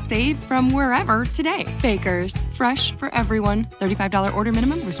and save from wherever today. Baker's, fresh for everyone. $35 order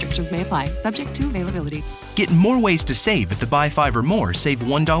minimum. Restrictions may apply. Subject to availability. Get more ways to save at the Buy 5 or More Save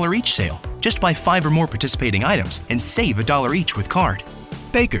 $1 each sale. Just buy 5 or more participating items and save $1 each with card.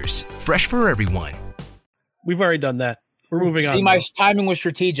 Baker's, fresh for everyone. We've already done that. We're moving on. See, my timing was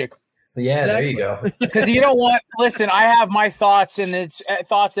strategic. Yeah, exactly. There you go. Because you don't want – listen, I have my thoughts, and it's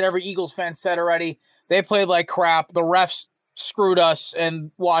thoughts that every Eagles fan said already. They played like crap. The refs screwed us, and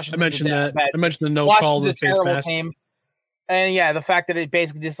Washington – I mentioned that. I mentioned the no call in the face mask. Washington's a terrible team. And, yeah, the fact that it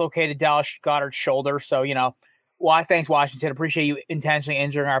basically dislocated Dallas Goedert's shoulder. So, thanks, Washington. Appreciate you intentionally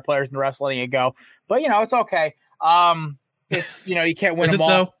injuring our players and the refs letting it go. But, it's okay. It's, you can't win them all.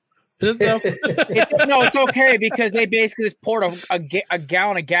 Though? No, it's okay, because they basically just poured a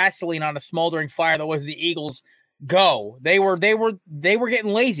gallon of gasoline on a smoldering fire that was the Eagles' go. They were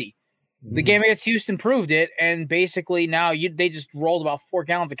getting lazy. The game against Houston proved it, and basically now they just rolled about 4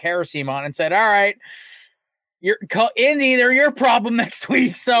 gallons of kerosene on and said, "All right, Indy, they're your problem next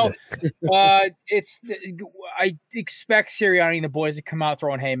week." So I expect Sirianni and the boys to come out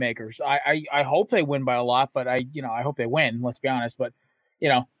throwing haymakers. I hope they win by a lot, but I hope they win. Let's be honest, but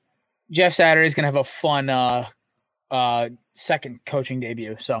Jeff Saturday is going to have a fun second coaching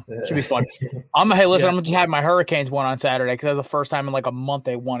debut, so it should be fun. I'm going to just have my Hurricanes won on Saturday, because that's the first time in like a month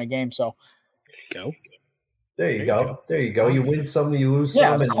they won a game. So there you go. There you go. You win some, you lose some.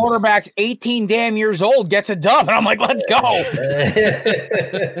 Yeah, the quarterback's 18 damn years old, gets a dub, and I'm like, let's go.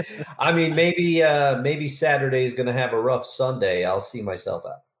 I mean, maybe Saturday is going to have a rough Sunday. I'll see myself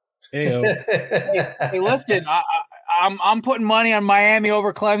out. Hey, listen, I'm putting money on Miami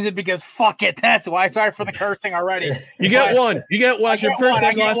over Clemson, because fuck it. That's why. Sorry for the cursing already. You get one. You get one. Your first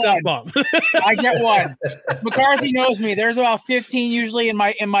and last F-bomb. I get one. McCarthy knows me. There's about 15 usually in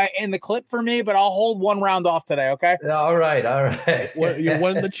the clip for me, but I'll hold one round off today. Okay. All right. You're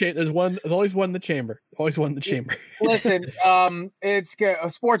one in the chamber. There's always one in the chamber. Always one in the chamber. Listen, it's good.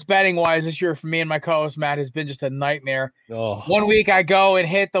 Sports betting wise this year for me and my co-host Matt has been just a nightmare. Oh. One week I go and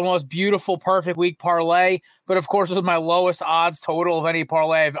hit the most beautiful, perfect week parlay, but of course it was my lowest odds total of any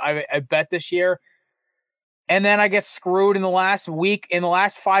parlay I bet this year. And then I get screwed in the last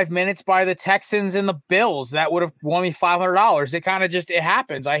 5 minutes by the Texans and the Bills. That would have won me $500. It kind of just, it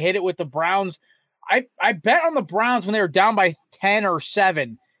happens. I hit it with the Browns. I bet on the Browns when they were down by 10 or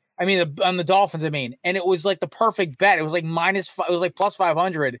 7. I mean, on the Dolphins, and it was like the perfect bet. It was like plus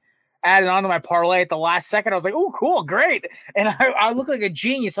 500 added onto my parlay at the last second. I was like, oh, cool, great. And I looked like a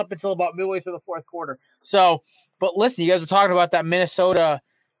genius up until about midway through the fourth quarter. So, but listen, you guys were talking about that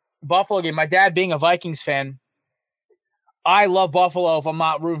Minnesota-Buffalo game. My dad being a Vikings fan, I love Buffalo if I'm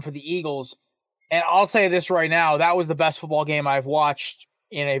not rooting for the Eagles. And I'll say this right now, that was the best football game I've watched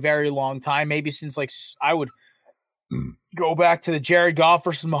in a very long time, maybe since I would go back to the Jared Goff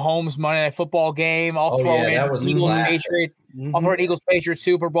versus Mahomes Monday Night Football game. I'll throw in Eagles Patriots. I'll throw in Eagles Patriots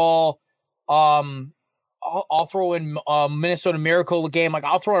Super Bowl. I'll throw in Minnesota Miracle game. Like,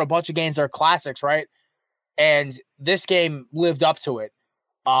 I'll throw in a bunch of games that are classics, right? And this game lived up to it.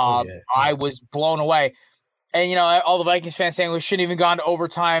 I was blown away. And, you know, all the Vikings fans saying we shouldn't even gone to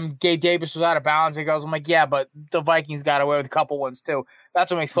overtime. Gabe Davis was out of bounds. He goes, I'm like, yeah, but the Vikings got away with a couple ones too. That's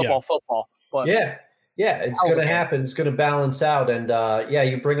what makes football football. But yeah, it's going to happen. It's going to balance out. And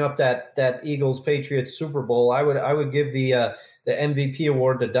you bring up that Eagles Patriots Super Bowl. I would give the MVP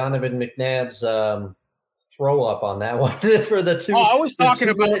award to Donovan McNabb's throw up on that one for the two. Oh, I was talking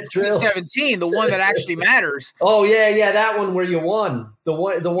about 2017, the one that actually matters. Oh yeah, that one where you won. The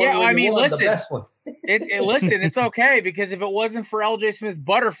one. Yeah, where I mean, won, listen, the best one. Listen, it's okay because if it wasn't for LJ Smith's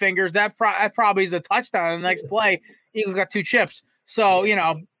Butterfingers, that probably is a touchdown. And the next play, Eagles got 2 chips. So you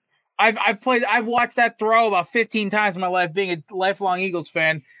know, I've watched that throw about 15 times in my life, being a lifelong Eagles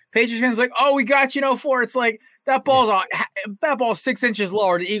fan. Patriots fans like, oh, we got you 4. It's like that ball's 6 inches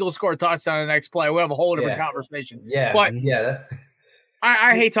lower. The Eagles score a touchdown the next play. We have a whole different conversation. Yeah, but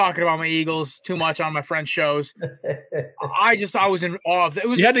I hate talking about my Eagles too much on my friends' shows. I was in awe of it.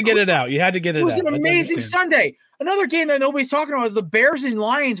 You had to get it out. It was an amazing Sunday. Another game that nobody's talking about is the Bears and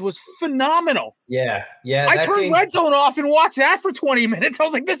Lions was phenomenal. Yeah. I turned Red Zone off and watched that for 20 minutes. I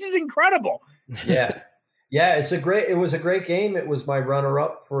was like, this is incredible. Yeah. Yeah, it was a great game. It was my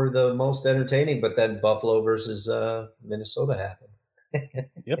runner-up for the most entertaining, but then Buffalo versus Minnesota happened.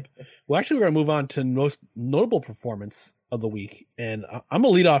 Yep. Well, actually, we're going to move on to most notable performance of the week, and I'm going to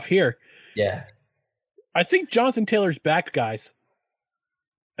lead off here. Yeah. I think Jonathan Taylor's back, guys.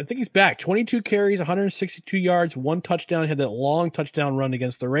 I think he's back. 22 carries, 162 yards, 1 touchdown. He had that long touchdown run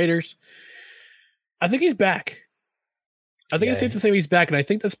against the Raiders. I think he's back. I think it's safe to say he's back, and I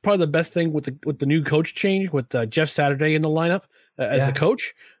think that's probably the best thing with the new coach change, with Jeff Saturday in the lineup as the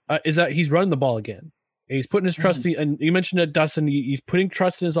coach, is that he's running the ball again. He's putting his trust in, and you mentioned it, Dustin, he's putting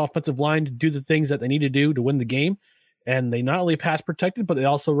trust in his offensive line to do the things that they need to do to win the game, and they not only pass protected, but they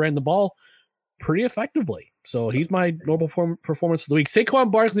also ran the ball pretty effectively. So he's my normal performance of the week.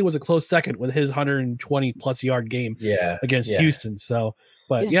 Saquon Barkley was a close second with his 120-plus yard game against Houston. So,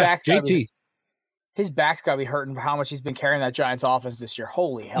 but JT. His back's got to be hurting for how much he's been carrying that Giants offense this year.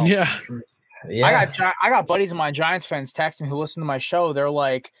 Holy hell. Yeah. I got buddies of mine, Giants fans, texting me who listen to my show. They're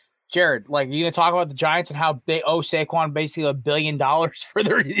like, Jared, like, you going to talk about the Giants and how they owe Saquon basically $1 billion for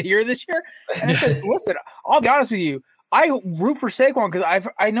their year this year? And I said, listen, I'll be honest with you. I root for Saquon because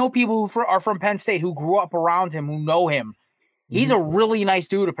I know people who are from Penn State who grew up around him, who know him. He's a really nice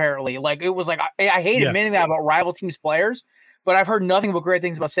dude, apparently. Like, it was like, I hate admitting that about rival teams' players, but I've heard nothing but great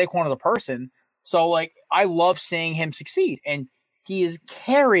things about Saquon as a person. So, like, I love seeing him succeed, and he is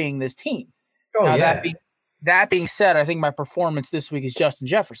carrying this team. Oh, now, that being said, I think my performance this week is Justin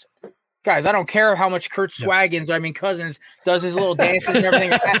Jefferson. Guys, I don't care how much Kurt Cousins does his little dances and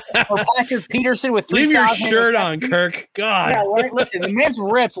everything. Or Patrick Peterson with 3,000. Leave your shirt on, Kirk. God. Yeah, right? Listen, the man's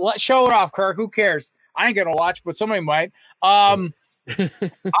ripped. Show it off, Kirk. Who cares? I ain't going to watch, but somebody might. I'll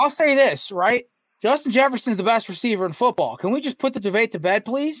say this, right? Justin Jefferson's the best receiver in football. Can we just put the debate to bed,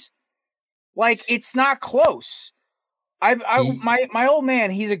 please? Like, it's not close. My old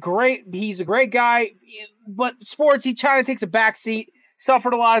man, he's a great guy, but sports, he kind of takes a back seat.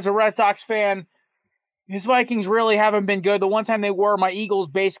 Suffered a lot as a Red Sox fan. His Vikings really haven't been good. The one time they were, my Eagles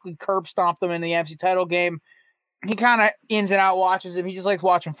basically curb stomped them in the NFC title game. He kind of ins and out watches him. He just likes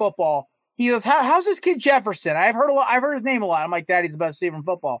watching football. He goes, how's this kid Jefferson? I've heard his name a lot. I'm like, Daddy's the best receiver in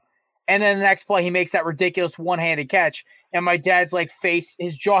football. And then the next play, he makes that ridiculous one-handed catch, and my dad's like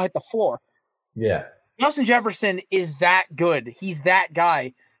his jaw hit the floor. Yeah. Justin Jefferson is that good. He's that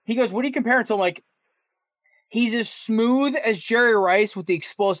guy. He goes, what do you compare it to? Like, he's as smooth as Jerry Rice with the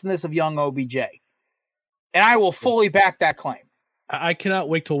explosiveness of young OBJ. And I will fully back that claim. I cannot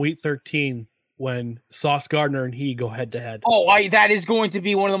wait till week 13 when Sauce Gardner and he go head-to-head. Oh, that is going to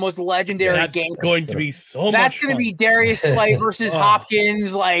be one of the most legendary games. That's going to be so much That's going to be Darius Slay versus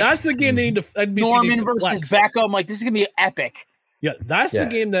Hopkins. Like, that's the game they need to NBC Norman versus Beckham. Like, this is going to be epic. Yeah, that's the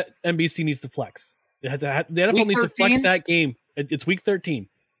game that NBC needs to flex. The NFL needs to flex that game. It's week 13.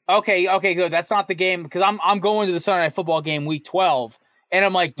 Okay, good. That's not the game because I'm going to the Sunday Night Football game week 12, and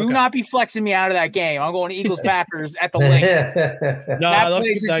I'm like, do not be flexing me out of that game. I'm going to Eagles Packers at the link. That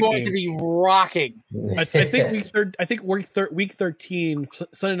place is going to be rocking. I think week 13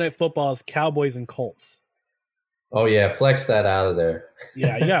 Sunday Night Football is Cowboys and Colts. Oh yeah, flex that out of there.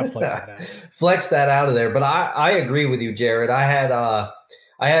 Yeah, you gotta flex that out. Flex that out of there. But I agree with you, Jared. I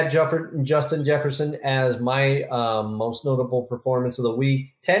had Justin Jefferson as my most notable performance of the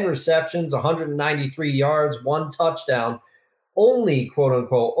week. 10 receptions, 193 yards, 1 touchdown. Only, quote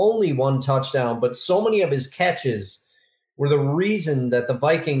unquote, only 1 touchdown, but so many of his catches were the reason that the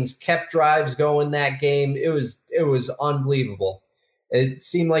Vikings kept drives going that game. It was unbelievable. It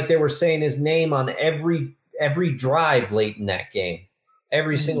seemed like they were saying his name on every drive late in that game.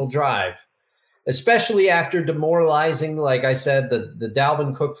 Every single drive. especially after demoralizing, like I said, the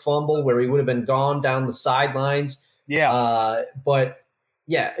Dalvin Cook fumble where he would have been gone down the sidelines. Yeah. But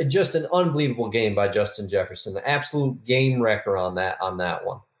yeah, just an unbelievable game by Justin Jefferson. The absolute game wrecker on that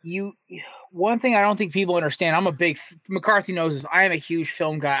one. One thing I don't think people understand, McCarthy knows this, I am a huge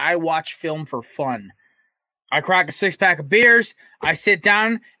film guy. I watch film for fun. I crack a 6-pack of beers, I sit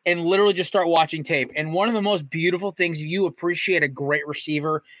down and literally just start watching tape. And one of the most beautiful things, you appreciate a great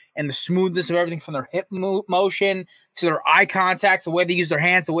receiver and the smoothness of everything from their hip motion to their eye contact, the way they use their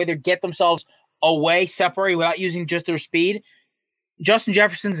hands, the way they get themselves away, separate without using just their speed. Justin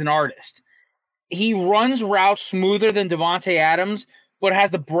Jefferson's an artist. He runs routes smoother than Devontae Adams, but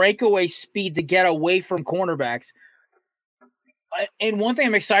has the breakaway speed to get away from cornerbacks. And one thing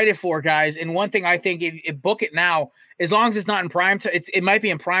I'm excited for, guys, and one thing I think if book it now, as long as it's not in prime time, it might be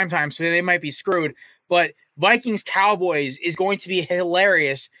in prime time, so they might be screwed. But Vikings Cowboys is going to be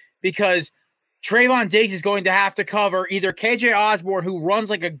hilarious because Trayvon Diggs is going to have to cover either KJ Osborne, who runs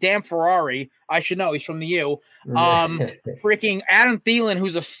like a damn Ferrari. I should know, he's from the U. Freaking Adam Thielen,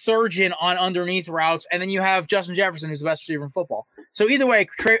 who's a surgeon on underneath routes, and then you have Justin Jefferson, who's the best receiver in football. So either way,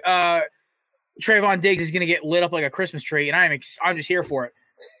 Trayvon Diggs is going to get lit up like a Christmas tree, and I'm just here for it.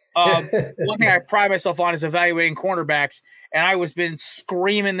 One thing I pride myself on is evaluating cornerbacks, and I was been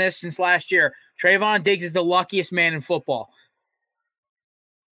screaming this since last year. Trayvon Diggs is the luckiest man in football.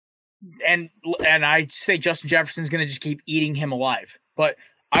 And I think Justin Jefferson's going to just keep eating him alive. But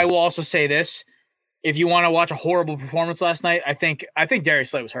I will also say this. If you want to watch a horrible performance last night, I think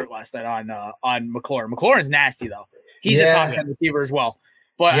Darius Slay was hurt last night on McLaurin. McLaurin's nasty, though. He's a top 10 receiver as well.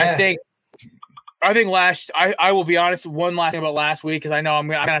 But I think I will be honest, one last thing about last week, because I know I'm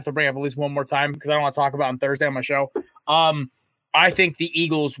going to have to bring up at least one more time because I don't want to talk about it on Thursday on my show. I think the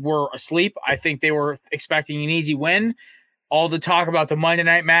Eagles were asleep. I think they were expecting an easy win. All the talk about the Monday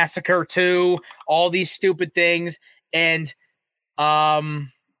Night Massacre too, all these stupid things. And I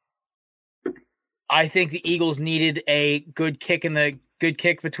think the Eagles needed a good kick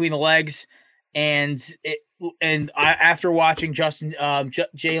between the legs. And after watching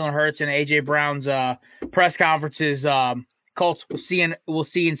Jalen Hurts and AJ Brown's press conferences, Colts, we'll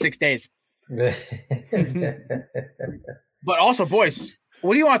see in 6 days. But also, boys,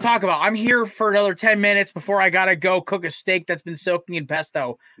 what do you want to talk about? I'm here for another 10 minutes before I got to go cook a steak that's been soaking in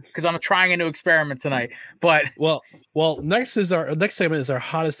pesto because I'm trying a new experiment tonight. But well, next segment is our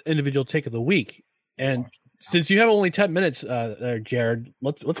hottest individual take of the week. And since you have only 10 minutes, Jared,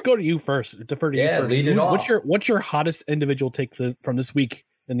 let's go to you first. Defer to you first. Lead it off. What's your hottest individual take from this week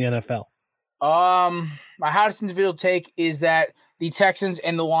in the NFL? My hottest individual take is that the Texans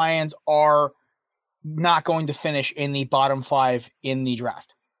and the Lions are not going to finish in the bottom 5 in the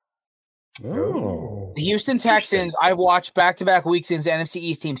draft. Oh. The Houston Texans, I've watched back-to-back weeks against NFC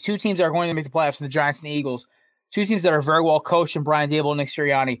East teams. 2 teams that are going to make the playoffs, in the Giants and the Eagles. 2 teams that are very well coached in Brian Daboll and Nick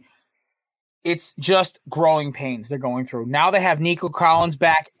Sirianni. It's just growing pains they're going through. Now they have Nico Collins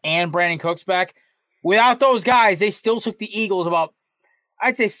back and Brandon Cooks back. Without those guys, they still took the Eagles about,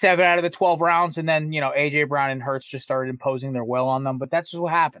 I'd say, 7 out of the 12 rounds, and then, A.J. Brown and Hurts just started imposing their will on them, but that's just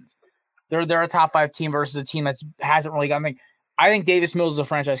what happens. They're a top 5 team versus a team that hasn't really gotten anything. I think Davis Mills is a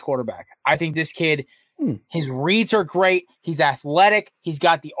franchise quarterback. I think this kid, his reads are great. He's athletic. He's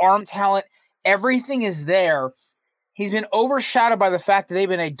got the arm talent. Everything is there. He's been overshadowed by the fact that they've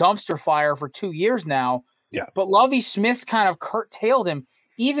been a dumpster fire for 2 years now. Yeah. But Lovie Smith's kind of curtailed him,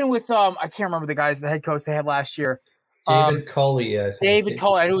 even with I can't remember the head coach they had last year. David Culley, I think. David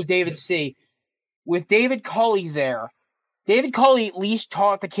Culley. I know it was David C. With David Culley there, David Culley at least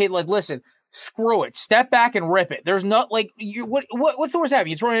taught the kid, like, listen, screw it. Step back and rip it. There's not what's the worst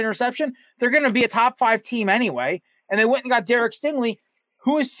happening? You throw an interception? They're going to be a top 5 team anyway. And they went and got Derek Stingley,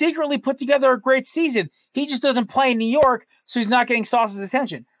 who has secretly put together a great season. He just doesn't play in New York, so he's not getting Sauce's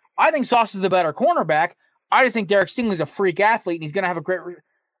attention. I think Sauce is the better cornerback. I just think Derek Stingley's a freak athlete, and he's going to have a great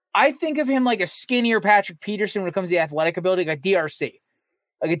I think of him like a skinnier Patrick Peterson when it comes to the athletic ability, like a DRC.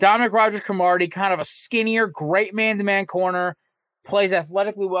 Like a Dominic Rodgers-Cromartie, kind of a skinnier, great man-to-man corner, plays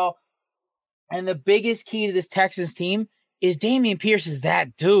athletically well. And the biggest key to this Texans team is Dameon Pierce is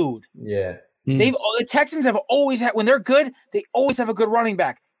that dude. Yeah. The Texans have always had, when they're good, they always have a good running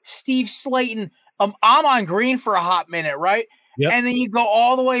back. Steve Slayton, Amon Green for a hot minute, right? Yep. And then you go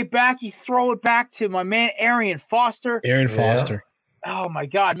all the way back, you throw it back to my man Arian Foster. Oh my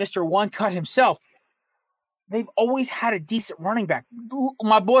God, Mr. One Cut himself. They've always had a decent running back.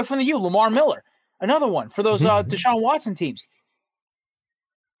 My boy from the U, Lamar Miller, another one for those Deshaun Watson teams.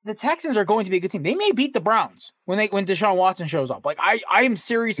 The Texans are going to be a good team. They may beat the Browns when Deshaun Watson shows up. Like I am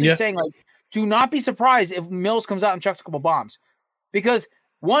seriously saying, like, do not be surprised if Mills comes out and chucks a couple bombs, because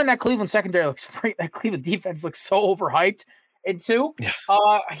one, that Cleveland secondary looks free. That Cleveland defense looks so overhyped. And two,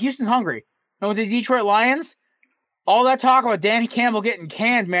 Houston's hungry. And with the Detroit Lions, all that talk about Danny Campbell getting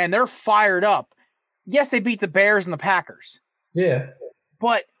canned, man, they're fired up. Yes, they beat the Bears and the Packers. Yeah.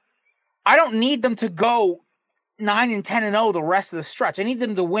 But I don't need them to go 9-10-0 the rest of the stretch. I need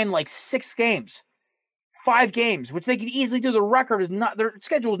them to win like 6 games, 5 games, which they could easily do. The record is not, their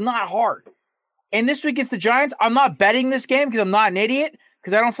schedule is not hard. And this week against the Giants, I'm not betting this game because I'm not an idiot,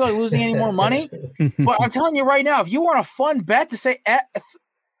 because I don't feel like losing any more money. But I'm telling you right now, if you want a fun bet to say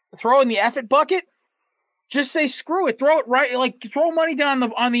throw in the F it bucket, just say screw it, throw it right, like throw money down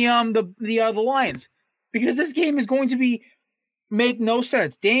on the Lions, because this game is going to make no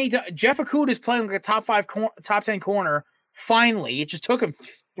sense. Jeff Okudah is playing like a top 10 corner. Finally, it just took him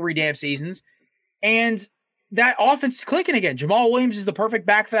 3 damn seasons, and that offense is clicking again. Jamal Williams is the perfect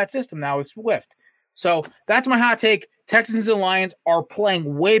back for that system now with Swift. So that's my hot take. Texans and Lions are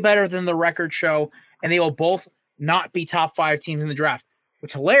playing way better than the record show, and they will both not be top 5 teams in the draft.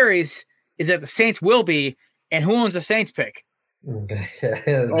 What's hilarious is that the Saints will be, and who owns the Saints pick?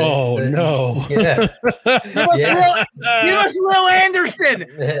 Oh no! Yeah. You must Will Anderson.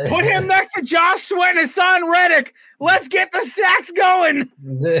 Put him next to Josh Sweat and Hassan Reddick. Let's get the sacks going.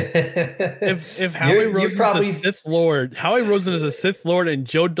 If Howie Rosen is a Sith Lord, and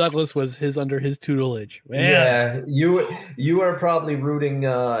Joe Douglas was under his tutelage. Man. Yeah, you are probably rooting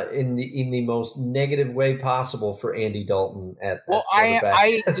in the most negative way possible for Andy Dalton at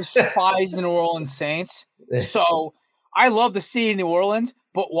I despise the New Orleans Saints. So I love to see New Orleans,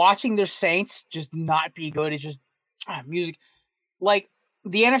 but watching their Saints just not be good, it's just music. Like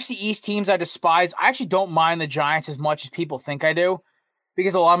the NFC East teams I despise, I actually don't mind the Giants as much as people think I do,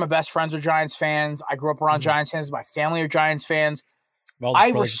 because a lot of my best friends are Giants fans. I grew up around Giants fans. My family are Giants fans.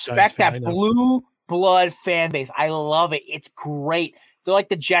 I respect that blue blood fan base. I love it. It's great. They're like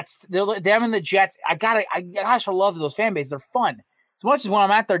the Jets. Them and the Jets. I love those fan bases. They're fun. As much as when I'm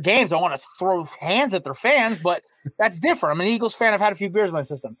at their games, I want to throw hands at their fans, but that's different. I'm an Eagles fan. I've had a few beers in my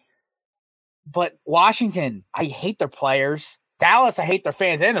system. But Washington, I hate their players. Dallas, I hate their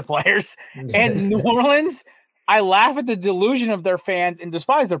fans and their players. And New Orleans, I laugh at the delusion of their fans and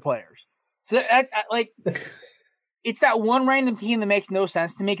despise their players. So, it's that one random team that makes no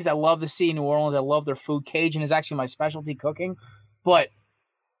sense to me, because I love to see New Orleans. I love their food. Cajun is actually my specialty cooking. But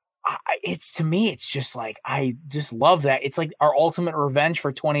to me, it's just like, I just love that. It's like our ultimate revenge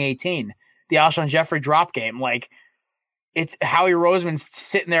for 2018, the Alshon Jeffrey drop game. Like, it's Howie Roseman's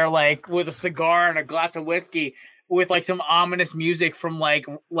sitting there like with a cigar and a glass of whiskey with like some ominous music from like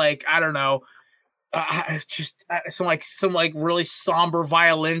I don't know, some really somber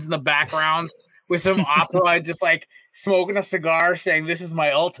violins in the background with some opera, just like smoking a cigar, saying, "This is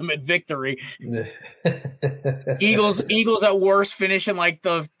my ultimate victory." Eagles at worst finishing like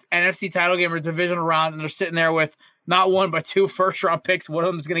the NFC title game or divisional round, and they're sitting there with not 1 but 2 first-round picks. One of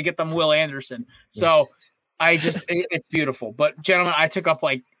them is going to get them Will Anderson. So it's beautiful. But gentlemen, I took up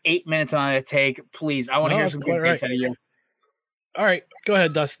like 8 minutes on a take. Please, I want to hear some good takes out of you. All right, go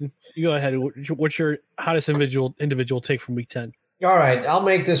ahead, Dustin. You go ahead. What's your hottest individual take from Week 10? All right, I'll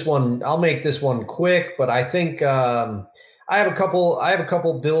make this one quick, but I think I have a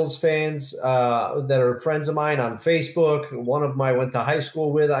couple Bills fans that are friends of mine on Facebook. One of them I went to high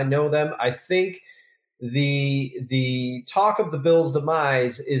school with. I know them. I think the talk of the Bills'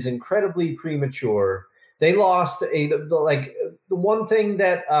 demise is incredibly premature. They lost the one thing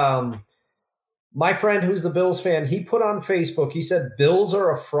that my friend who's the Bills fan, he put on Facebook, he said, "Bills are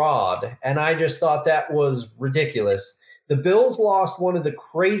a fraud." And I just thought that was ridiculous. The Bills lost one of the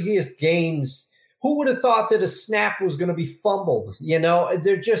craziest games. Who would have thought that a snap was going to be fumbled? You know,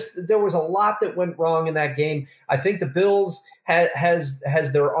 there was a lot that went wrong in that game. I think the Bills has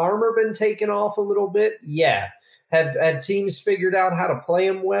their armor been taken off a little bit? Yeah. Have teams figured out how to play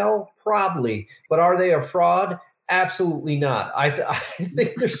them well? Probably. But are they a fraud? Absolutely not. I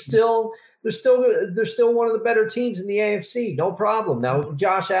think they're still one of the better teams in the AFC. No problem. Now,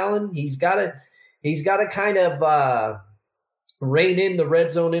 Josh Allen, he's got to kind of rein in the red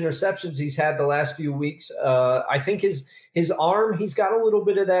zone interceptions he's had the last few weeks. I think his arm, he's got a little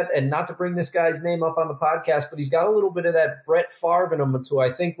bit of that, and not to bring this guy's name up on the podcast, but he's got a little bit of that Brett Favre in him too.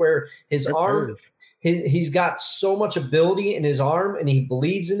 I think where his arm, he's got so much ability in his arm, and he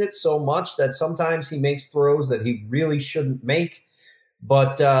believes in it so much that sometimes he makes throws that he really shouldn't make.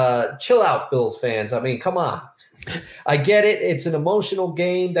 But chill out, Bills fans. I mean, come on. I get it. It's an emotional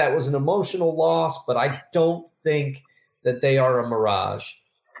game. That was an emotional loss, but I don't think that they are a mirage.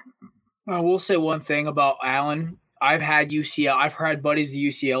 I will say one thing about Allen. I've had buddies with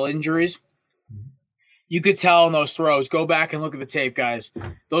UCL injuries. You could tell in those throws. Go back and look at the tape, guys.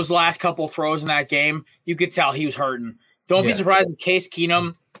 Those last couple throws in that game, you could tell he was hurting. Don't be surprised if Case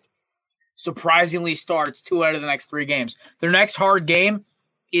Keenum surprisingly starts 2 out of the next 3 games. Their next hard game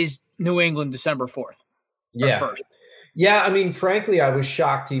is New England December 4th. Yeah. 1st. Yeah, I mean, frankly, I was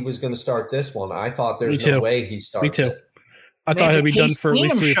shocked he was going to start this one. I thought there's no way he starts. Me too. It. I thought he'd be done for at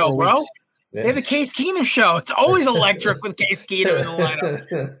least 3 or 4 weeks. They have the Case Keenum show. It's always electric with Case Keenum in the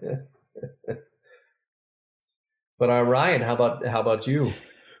lineup. But Ryan, how about you?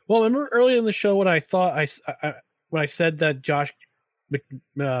 Well, remember earlier in the show when I thought when I said that Josh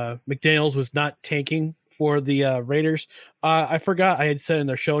McDaniels was not tanking for the Raiders, I forgot I had said in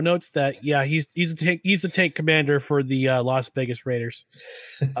their show notes that he's the tank commander for the Las Vegas Raiders.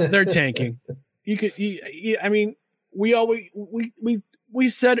 They're tanking. I mean, we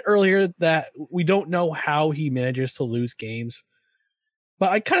said earlier that we don't know how he manages to lose games, but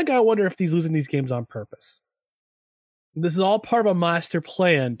I kind of gotta wonder if he's losing these games on purpose. This is all part of a master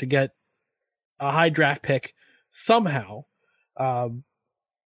plan to get a high draft pick somehow.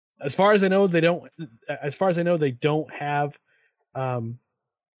 As far as I know, they don't have. I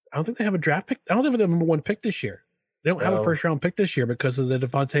don't think they have a draft pick. I don't think they have the number 1 pick this year. They don't have a first round pick this year because of the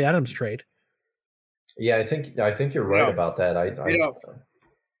Devontae Adams trade. Yeah, I think you're right about that. I'll have to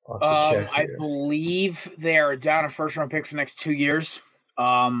check I believe they're down a first round pick for the next 2 years.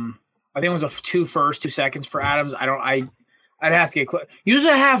 I think it was a 2 first, 2 seconds for Adams. I'd have to get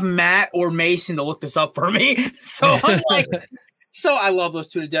usually I have Matt or Mason to look this up for me. So I'm like, so I love those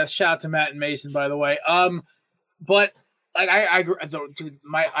two to death. Shout out to Matt and Mason, by the way. But like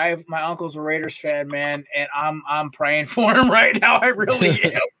my uncle's a Raiders fan, man, and I'm praying for him right now. I really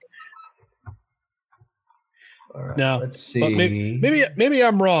am. All right, no, let's see. But maybe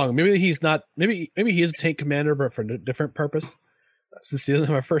I'm wrong. Maybe he's not. Maybe he is a tank commander, but for a different purpose. Since he doesn't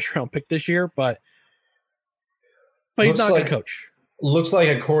have a first round pick this year, but he's not a good coach. Looks like,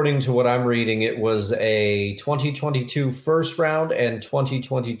 according to what I'm reading, it was a 2022 first round and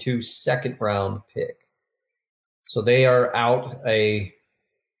 2022 second round pick. So they are out a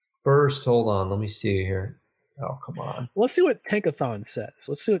first. Hold on, let me see here. Oh, come on. Let's see what Tankathon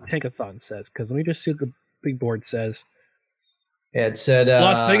says. Because let me just see what the big board says. Yeah, it said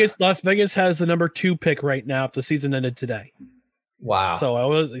Las Vegas has the number 2 pick right now if the season ended today. Wow. So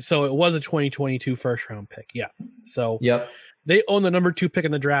it was a 2022 first round pick. Yeah. So yep. They own the number 2 pick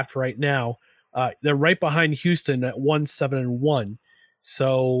in the draft right now. They're right behind Houston at 1-7-1.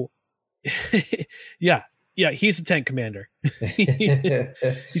 So yeah, he's a tank commander.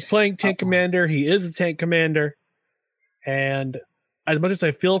 He's playing tank commander. He is a tank commander. And as much as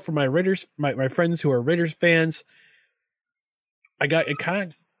I feel for my Raiders, my friends who are Raiders fans, I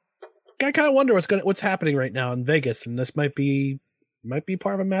kind of wonder what's happening right now in Vegas, and this might be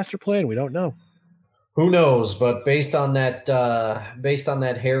part of a master plan. We don't know. Who knows? But based on that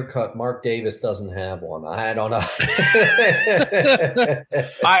haircut, Mark Davis doesn't have one. I don't know.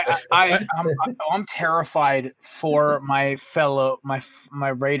 I'm terrified for my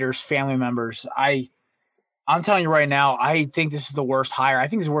Raiders family members. I'm telling you right now, I think this is the worst hire. I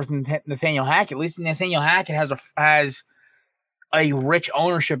think it's worse than Nathaniel Hackett. At least Nathaniel Hackett has a rich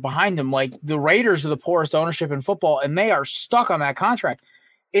ownership behind them. Like, the Raiders are the poorest ownership in football, and they are stuck on that contract.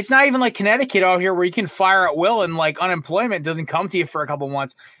 It's not even like Connecticut out here where you can fire at will and like unemployment doesn't come to you for a couple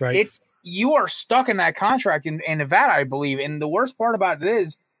months. Right. You are stuck in that contract in Nevada, I believe. And the worst part about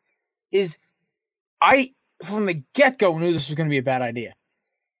it is I, from the get-go, knew this was going to be a bad idea.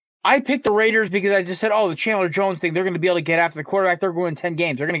 I picked the Raiders because I just said, the Chandler Jones thing, they're going to be able to get after the quarterback. They're going 10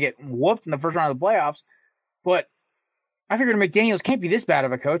 games. They're going to get whooped in the first round of the playoffs. But I figured McDaniels can't be this bad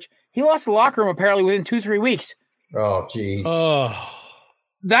of a coach. He lost the locker room apparently within 2-3 weeks. Oh, geez. Oh,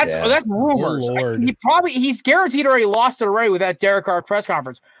 that's rumors. He's guaranteed already lost it already with that Derek Carr press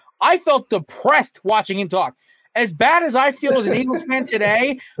conference. I felt depressed watching him talk. As bad as I feel as an Eagles fan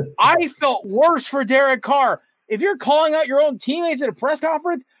today, I felt worse for Derek Carr. If you're calling out your own teammates at a press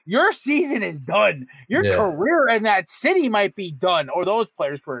conference, your season is done. Your career in that city might be done, or those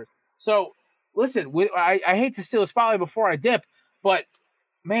players' careers. So, listen, I hate to steal a spotlight before I dip, but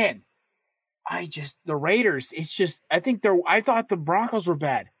man, the Raiders. It's just I thought the Broncos were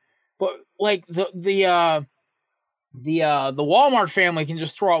bad, but like the Walmart family can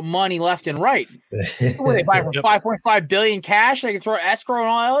just throw out money left and right. What they buy for $5.5 billion cash? They can throw escrow and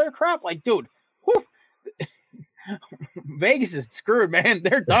all that other crap. Like, dude, Vegas is screwed, man.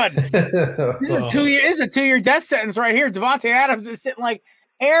 They're done. This is a 2-year death sentence right here. Devontae Adams is sitting like,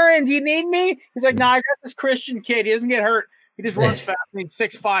 Aaron, do you need me? He's like, I got this Christian kid. He doesn't get hurt. He just runs fast. I mean,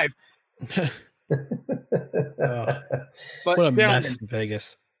 6'5". What a mess in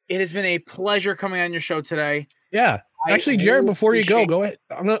Vegas. It has been a pleasure coming on your show today. Yeah. Actually, Jared, before you go ahead.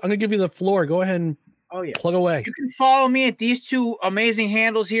 I'm gonna give you the floor. Go ahead and plug away. You can follow me at these two amazing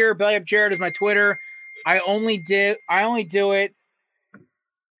handles here. Belly Up Jared is my Twitter. I only do it.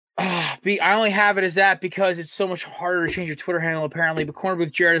 I only have it as that because it's so much harder to change your Twitter handle, apparently. But Corner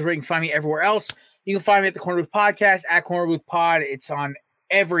Booth Jared is where you can find me everywhere else. You can find me at the Corner Booth Podcast, at Corner Booth Pod. It's on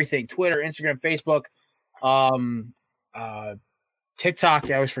everything: Twitter, Instagram, Facebook, TikTok.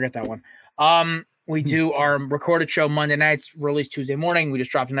 I always forget that one. We do our recorded show Monday nights, released Tuesday morning. We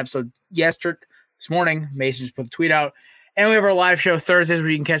just dropped an episode this morning. Mason just put the tweet out. And we have our live show Thursdays where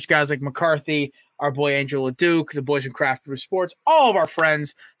you can catch guys like McCarthy, our boy Angel LeDuc, the boys from Craft Brew Sports, all of our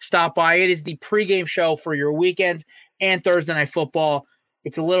friends stop by. It is the pregame show for your weekends and Thursday Night Football.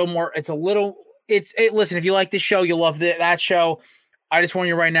 Listen, if you like this show, you'll love that show. I just warn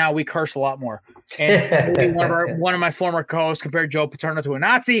you right now, we curse a lot more. And one of my former co-hosts compared Joe Paterno to a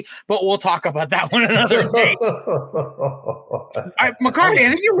Nazi, but we'll talk about that one another day. McCarthy, I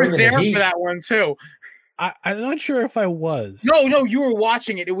think you were there for that one too. I'm not sure if I was. No, you were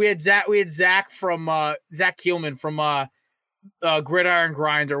watching it. We had Zach from Zach Keelman from Gridiron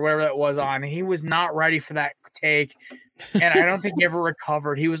Grind or whatever that was on. He was not ready for that take. And I don't think he ever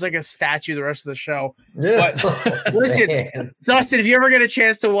recovered. He was like a statue the rest of the show. Yeah. But listen, Dustin, if you ever get a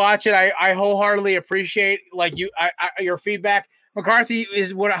chance to watch it, I wholeheartedly appreciate your feedback. McCarthy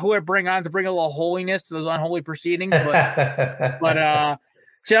is who I bring on to bring a little holiness to those unholy proceedings. But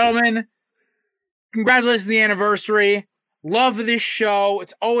gentlemen, congratulations on the anniversary. Love this show.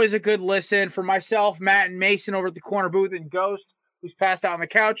 It's always a good listen. For myself, Matt, and Mason over at the Corner Booth, and Ghost, who's passed out on the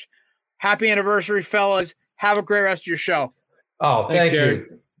couch. Happy anniversary, fellas. Have a great rest of your show. Oh, thank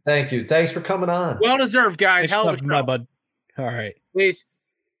you. Thank you. Thanks for coming on. Well deserved, guys. Hell of a show. Bud. All right. Please.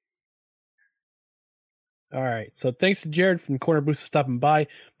 All right. So thanks to Jared from Corner Booth for stopping by.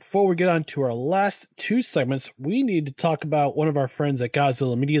 Before we get on to our last two segments, we need to talk about one of our friends at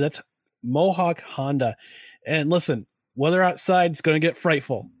Godzilla Media. That's Mohawk Honda. And listen, weather outside is going to get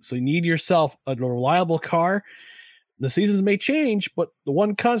frightful. So you need yourself a reliable car. The seasons may change, but the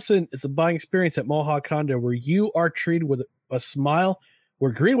one constant is the buying experience at Mohawk Honda, where you are treated with a smile,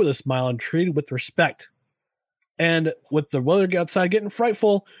 we're greeted with a smile, and treated with respect. And with the weather outside getting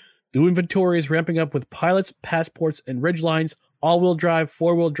frightful, new inventory is ramping up with pilots, passports, and Ridgelines, all-wheel drive,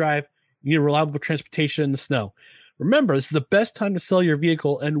 four-wheel drive. You need reliable transportation in the snow. Remember, this is the best time to sell your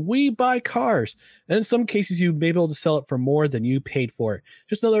vehicle, and we buy cars. And in some cases, you may be able to sell it for more than you paid for it.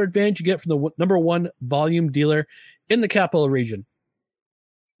 Just another advantage you get from the number one volume dealer in the capital region.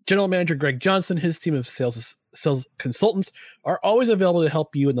 General Manager Greg Johnson, his team of sales consultants are always available to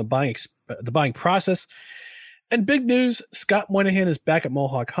help you in the buying process. And big news, Scott Moynihan is back at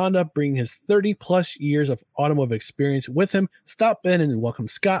Mohawk Honda, bringing his 30-plus years of automotive experience with him. Stop in and welcome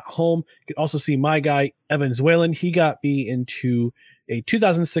Scott home. You can also see my guy, Evan Zwalen. He got me into a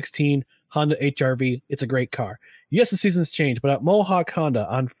 2016 Honda HR-V. It's a great car. Yes, the seasons change, but at Mohawk Honda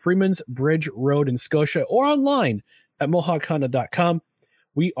on Freeman's Bridge Road in Scotia or online at mohawkhonda.com,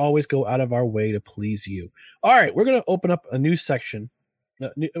 we always go out of our way to please you. All right, we're going to open up a new section.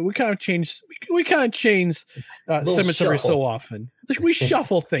 We kind of change segments every so often. We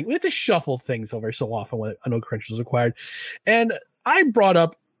shuffle things. We have to shuffle things over so often when I know credentials required. And I brought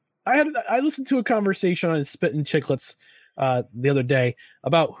up, I listened to a conversation on Spittin' Chicklets the other day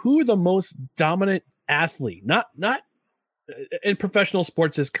about who the most dominant athlete, not in professional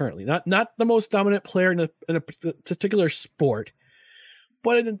sports is currently, not the most dominant player in a particular sport,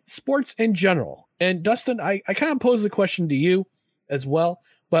 but in sports in general. And Dustin, I kind of posed the question to you as well,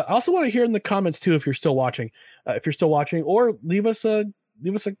 but I also want to hear in the comments too if you're still watching, or leave us a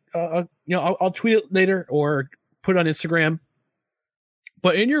I'll tweet it later or put it on Instagram.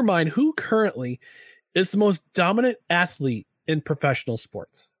 But in your mind, who currently is the most dominant athlete in professional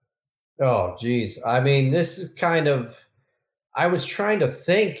sports? Oh, geez. I mean, this is kind of, I was trying to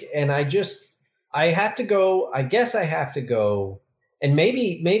think, and I have to go, and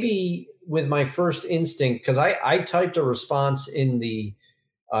maybe with my first instinct, because I typed a response in the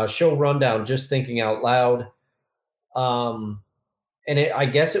show rundown, just thinking out loud. And I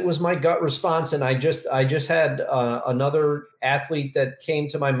guess it was my gut response. And I just had another athlete that came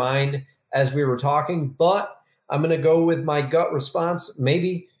to my mind as we were talking, but I'm going to go with my gut response.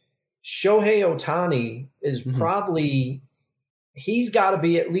 Maybe Shohei Ohtani is probably, he's got to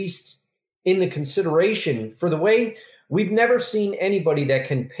be at least in the consideration for the way we've never seen anybody that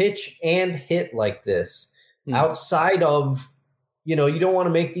can pitch and hit like this outside of, you don't want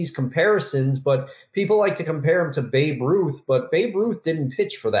to make these comparisons, but people like to compare him to Babe Ruth, but Babe Ruth didn't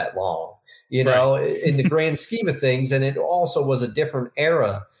pitch for that long, in the grand scheme of things. And it also was a different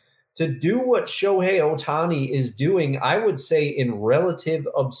era. to do what Shohei Ohtani is doing, I would say in relative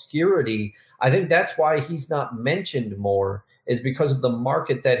obscurity. I think that's why he's not mentioned more, is because of the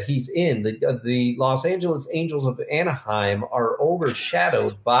market that he's in. The Los Angeles Angels of Anaheim are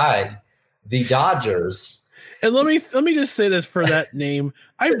overshadowed by the Dodgers. And let me just say this for that name.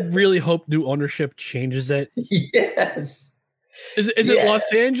 I really hope new ownership changes it. Yes. Is it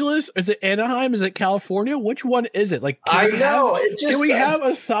Los Angeles? Is it Anaheim? Is it California? Which one is it? Like, can we have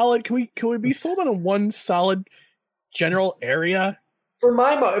a solid? Can we be sold on a one solid general area? For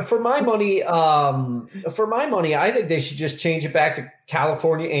my money, I think they should just change it back to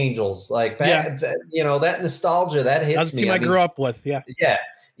California Angels. Like that nostalgia that hits me. That's the team I grew up with. Yeah.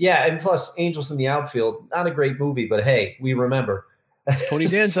 And plus, Angels in the Outfield, not a great movie, but hey, we remember. Tony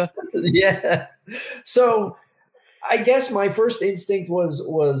Danza. Yeah. So I guess my first instinct was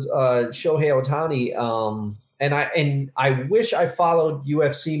Shohei Ohtani, and I wish I followed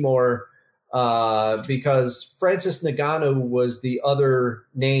UFC more because Francis Ngannou was the other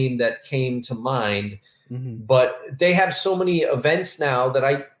name that came to mind. Mm-hmm. But they have so many events now that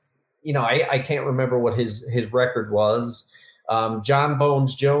I can't remember what his record was. John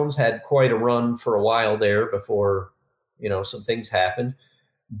Bones Jones had quite a run for a while there before some things happened.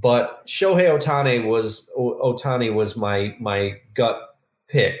 But Shohei Ohtani was my gut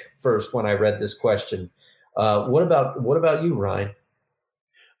pick first when I read this question. What about you, Ryan?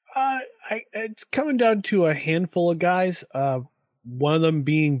 It's coming down to a handful of guys. One of them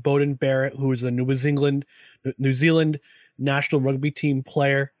being Bowden Barrett, who is a New Zealand national rugby team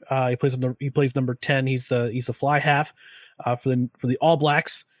player. He plays number 10. He's the fly half for the All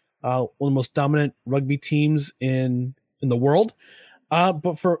Blacks, one of the most dominant rugby teams in the world.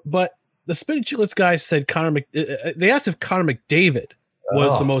 But the Spin Chicklets guys said they asked if Connor McDavid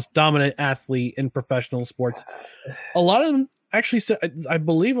was the most dominant athlete in professional sports. A lot of them actually said, I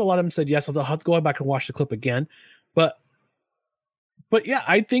believe a lot of them said yes. I'll have to go back and watch the clip again. But yeah,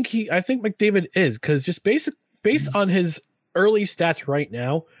 I think McDavid is, because just based on his early stats right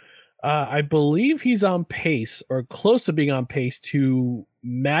now, I believe he's on pace or close to being on pace to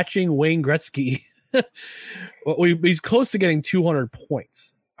matching Wayne Gretzky. He's close to getting 200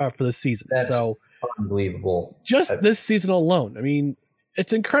 points for the season. That's unbelievable. Just this season alone. I mean,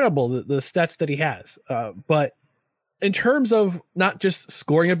 it's incredible the stats that he has. But in terms of not just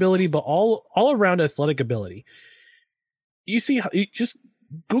scoring ability, but all around athletic ability, you just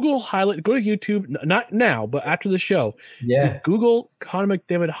Google highlight. Go to YouTube, not now, but after the show. Yeah. Google Connor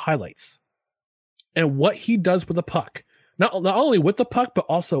McDavid highlights and what he does with the puck. Not only with the puck, but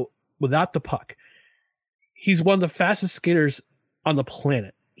also without the puck. He's one of the fastest skaters on the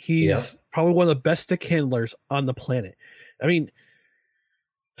planet. He's probably one of the best stick handlers on the planet. I mean,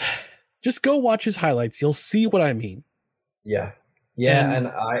 just go watch his highlights. You'll see what I mean. Yeah. And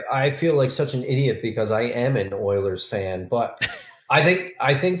I feel like such an idiot because I am an Oilers fan, but I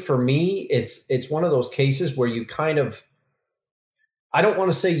think for me, it's one of those cases where you kind of, I don't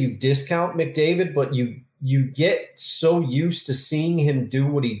want to say you discount McDavid, but you get so used to seeing him do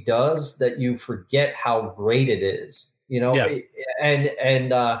what he does that you forget how great it is,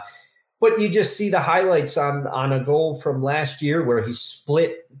 but you just see the highlights on a goal from last year where he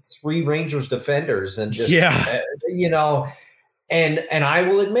split 3 Rangers defenders and just, and I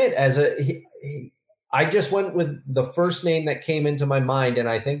will admit I just went with the first name that came into my mind. And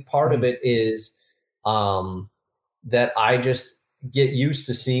I think part of it is that I just get used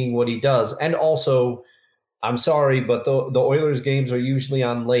to seeing what he does. And also, I'm sorry, but the Oilers games are usually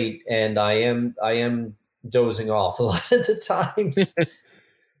on late, and I am dozing off a lot of the times.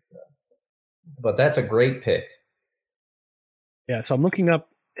 But that's a great pick. Yeah, so I'm looking up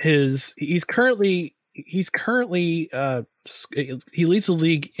he's currently he leads the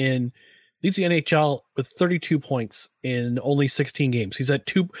NHL with 32 points in only 16 games. He's at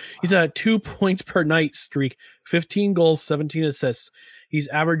 2 points per night streak, 15 goals, 17 assists. He's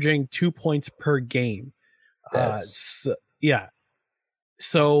averaging 2 points per game.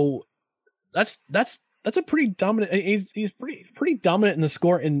 So that's a pretty dominant. He's pretty dominant in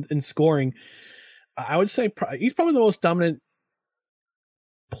the in scoring. I would say he's probably the most dominant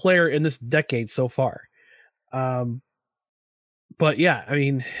player in this decade so far. But yeah, I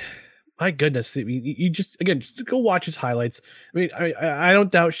mean, my goodness, you just go watch his highlights. I mean, I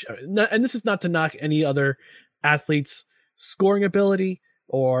don't doubt, and this is not to knock any other athletes' scoring ability,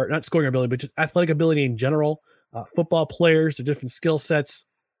 or not scoring ability, but just athletic ability in general. Football players, the different skill sets.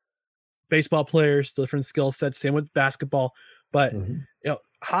 Baseball players, different skill sets. Same with basketball. But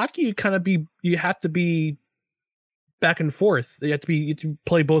hockey, you have to be back and forth. You have to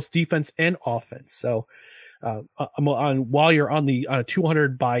play both defense and offense. So while you're on a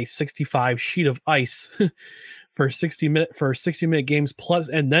 200 by 65 sheet of ice for 60 minute games plus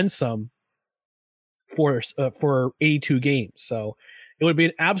and then some for 82 games. So it would be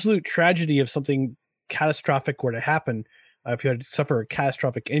an absolute tragedy if something catastrophic were to happen. If you had to suffer a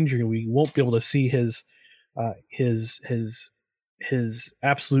catastrophic injury, we won't be able to see his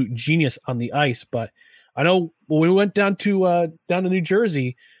absolute genius on the ice. But I know when we went down to New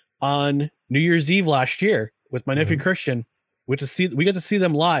Jersey on New Year's Eve last year with my nephew Christian, we get to see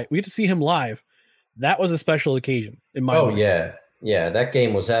them live. We get to see him live. That was a special occasion in my mind. Yeah, that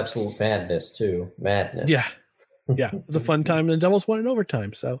game was absolute madness too. Madness. Yeah, it was a fun time, and the Devils won in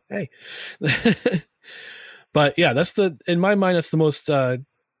overtime. So hey, but yeah, in my mind, that's the most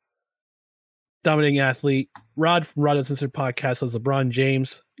dominating athlete. Rod from Rod Uncensored Podcast says LeBron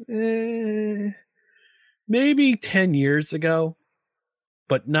James, maybe 10 years ago,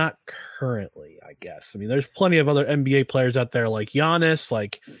 but not currently, I guess. I mean, there's plenty of other NBA players out there like Giannis,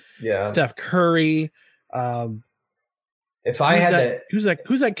 like Steph Curry. If I had who's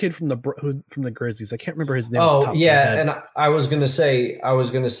that kid from the Grizzlies? I can't remember his name. Oh yeah, and I was gonna say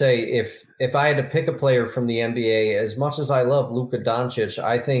if I had to pick a player from the NBA, as much as I love Luka Doncic,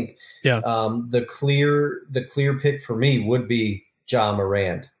 I think the clear pick for me would be Ja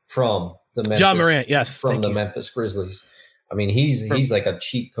Morant from the Memphis Grizzlies. I mean, he's like a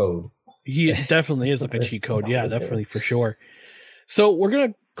cheat code. He definitely is like a cheat code. Yeah, definitely for sure. So we're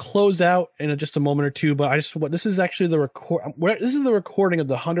gonna close out in just a moment or two, but this is actually the recording of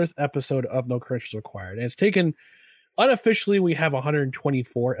the 100th episode of No Credentials Required, and it's taken unofficially. We have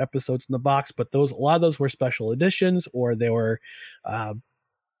 124 episodes in the box, but a lot of those were special editions, or they were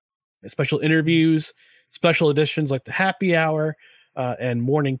special interviews, special editions like the Happy Hour and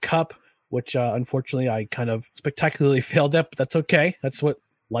Morning Cup, which unfortunately I kind of spectacularly failed at, but that's okay. That's what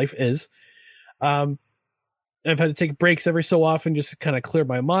life is. I've had to take breaks every so often just to kind of clear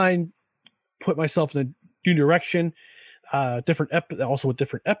my mind, put myself in a new direction, also with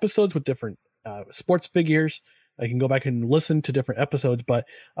different episodes, with different sports figures. I can go back and listen to different episodes, but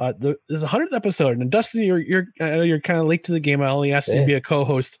this is a 100th episode. And Dustin, I know you're kind of late to the game. I only asked you to be a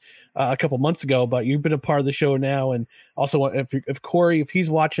co-host a couple months ago, but you've been a part of the show now. And also, if Corey, if he's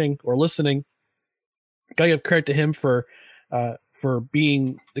watching or listening, gotta give credit to him for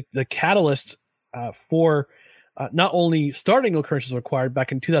being the catalyst for not only starting No Credentials Required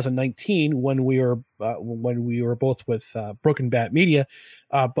back in 2019 when we were both with Broken Bat Media,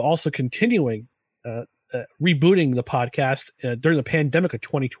 but also continuing rebooting the podcast during the pandemic of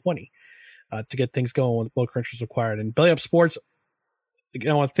 2020 to get things going with No Credentials Required. And Belly Up Sports,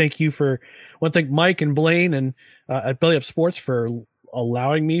 I want to thank Mike and Blaine and at Belly Up Sports for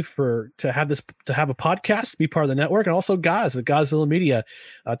allowing me to have a podcast, be part of the network, and also Gaz at Godzilla Media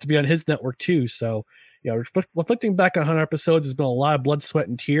to be on his network too. So, reflecting back on 100 episodes has been a lot of blood, sweat,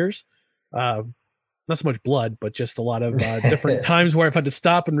 and tears. Not so much blood, but just a lot of different times where I've had to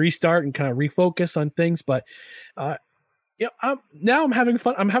stop and restart and kind of refocus on things. But I'm having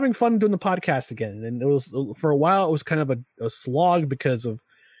fun. I'm having fun doing the podcast again. And it was, for a while, it was kind of a slog because of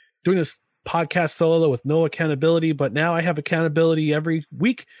doing this podcast solo with no accountability. But now I have accountability every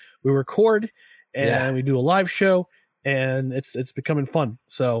week. We record and we do a live show, and it's becoming fun.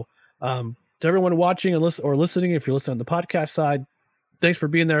 So, to everyone watching and listening, if you're listening on the podcast side, thanks for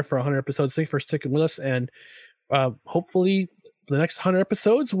being there for 100 episodes. Thanks for sticking with us, and hopefully the next 100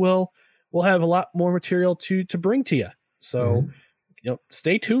 episodes we'll have a lot more material to bring to you. So,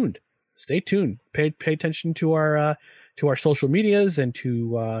 stay tuned. Pay attention to our social medias and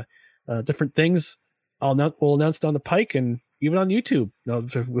to different things. We'll announce down the pike, and even on YouTube.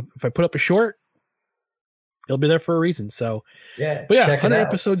 If I put up a short, it'll be there for a reason. So, but 100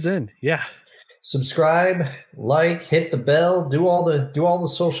 episodes in, subscribe, like, hit the bell, do all the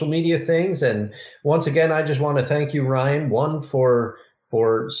social media things. And once again, I just want to thank you, Ryan, for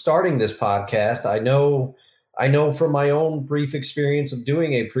starting this podcast. I know from my own brief experience of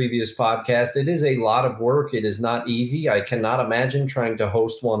doing a previous podcast, it is a lot of work. It is not easy. I cannot imagine trying to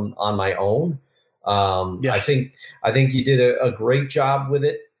host one on my own. I think you did a great job with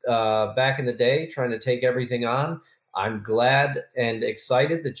it back in the day, trying to take everything on. I'm glad and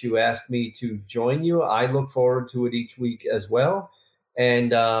excited that you asked me to join you. I look forward to it each week as well.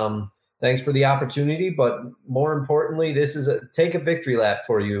 And thanks for the opportunity. But more importantly, this is take a victory lap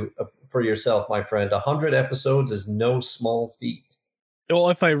for yourself, my friend. 100 episodes is no small feat. Well,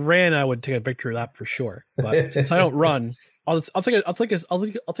 if I ran, I would take a victory lap for sure. But since I don't run, I'll take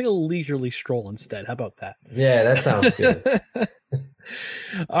a leisurely stroll instead. How about that? Yeah, that sounds good.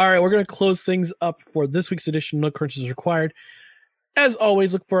 All right, we're going to close things up for this week's edition of No Credentials Required. As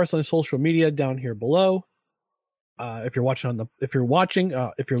always, look for us on social media down here below. If you're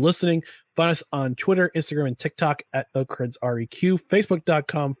listening, find us on Twitter, Instagram, and TikTok at NoCredsREQ,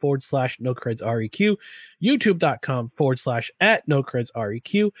 Facebook.com/NoCredsREQ,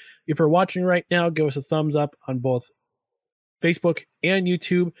 YouTube.com/@NoCredsREQ. If you're watching right now, give us a thumbs up on both Facebook and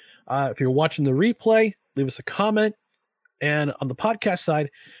YouTube. If you're watching the replay, leave us a comment. And on the podcast side,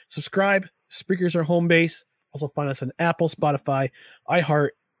 subscribe. Spreaker's our home base. Also find us on Apple, Spotify, iHeart,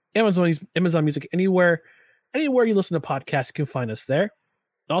 Amazon Music, anywhere you listen to podcasts, you can find us there.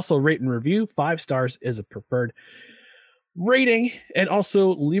 Also, rate and review. 5 stars is a preferred rating. And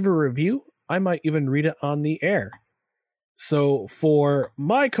also leave a review. I might even read it on the air. So for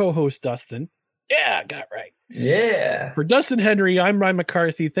my co-host, Dustin. Yeah, got it right. Yeah. For Dustin Henry, I'm Ryan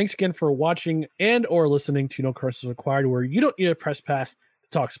McCarthy. Thanks again for watching and or listening to No Commercials Required, where you don't need a press pass to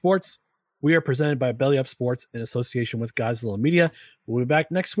talk sports. We are presented by Belly Up Sports in association with Godzilla Media. We'll be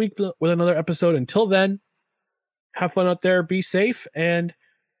back next week with another episode. Until then, have fun out there, be safe, and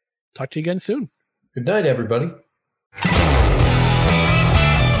talk to you again soon. Good night, everybody.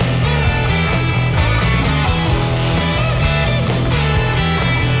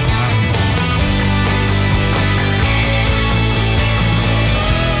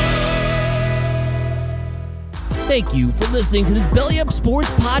 Thank you for listening to this Belly Up Sports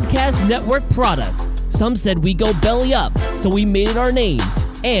Podcast Network product. Some said we go belly up, so we made it our name,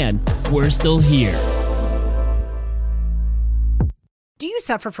 and we're still here. Do you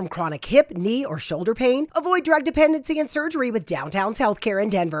suffer from chronic hip, knee, or shoulder pain? Avoid drug dependency and surgery with Downtown's Healthcare in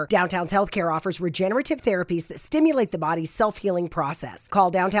Denver. Downtown's Healthcare offers regenerative therapies that stimulate the body's self-healing process.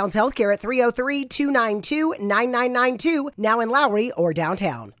 Call Downtown's Healthcare at 303-292-9992, now in Lowry or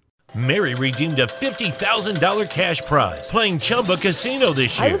downtown. Mary redeemed a $50,000 cash prize playing Chumba Casino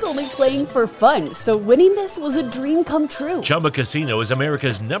this year. I was only playing for fun, so winning this was a dream come true. Chumba Casino is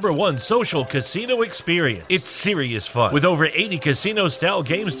America's #1 social casino experience. It's serious fun. With over 80 casino-style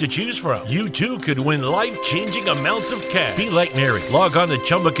games to choose from, you too could win life-changing amounts of cash. Be like Mary. Log on to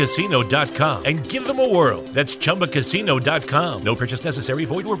ChumbaCasino.com and give them a whirl. That's ChumbaCasino.com. No purchase necessary.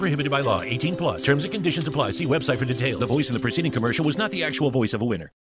 Void where prohibited by law. 18+. Terms and conditions apply. See website for details. The voice in the preceding commercial was not the actual voice of a winner.